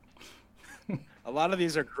single? A lot of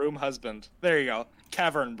these are groom husband. There you go.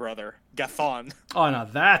 Cavern brother. Gathon. Oh, now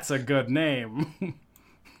that's a good name.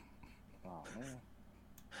 Oh man.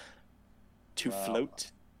 To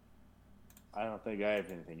float. I don't think I have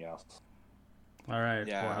anything else. All right.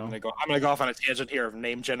 Yeah, well, I'm gonna go off on a tangent here of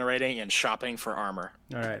name generating and shopping for armor.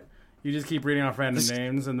 All right. You just keep reading off random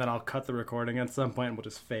names, and then I'll cut the recording at some point, and we'll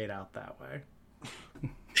just fade out that way.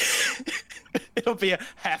 It'll be a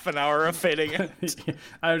half an hour of fading out.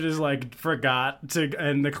 I just forgot to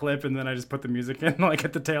end the clip, and then I just put the music in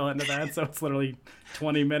at the tail end of that, so it's literally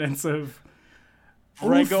 20 minutes of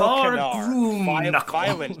Regal Uthar Kanar, Groomknuckle.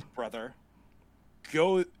 violent brother.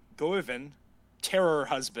 Goivin, terror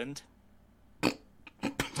husband.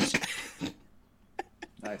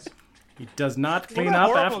 Nice. He does not clean a up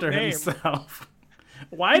horrible after name. himself.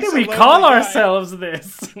 Why do He's we a call lonely guy. ourselves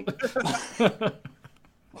this?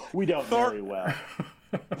 We don't Thor- very well.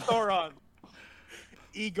 Thoron.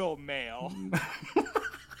 Eagle male.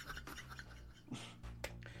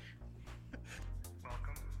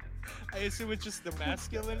 Welcome to I assume it's just the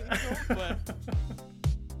masculine eagle, but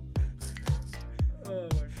Oh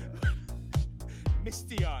my god.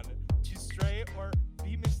 Mistion. To stray or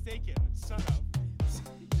be mistaken. Son of.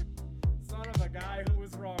 Son of a guy who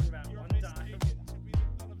was wrong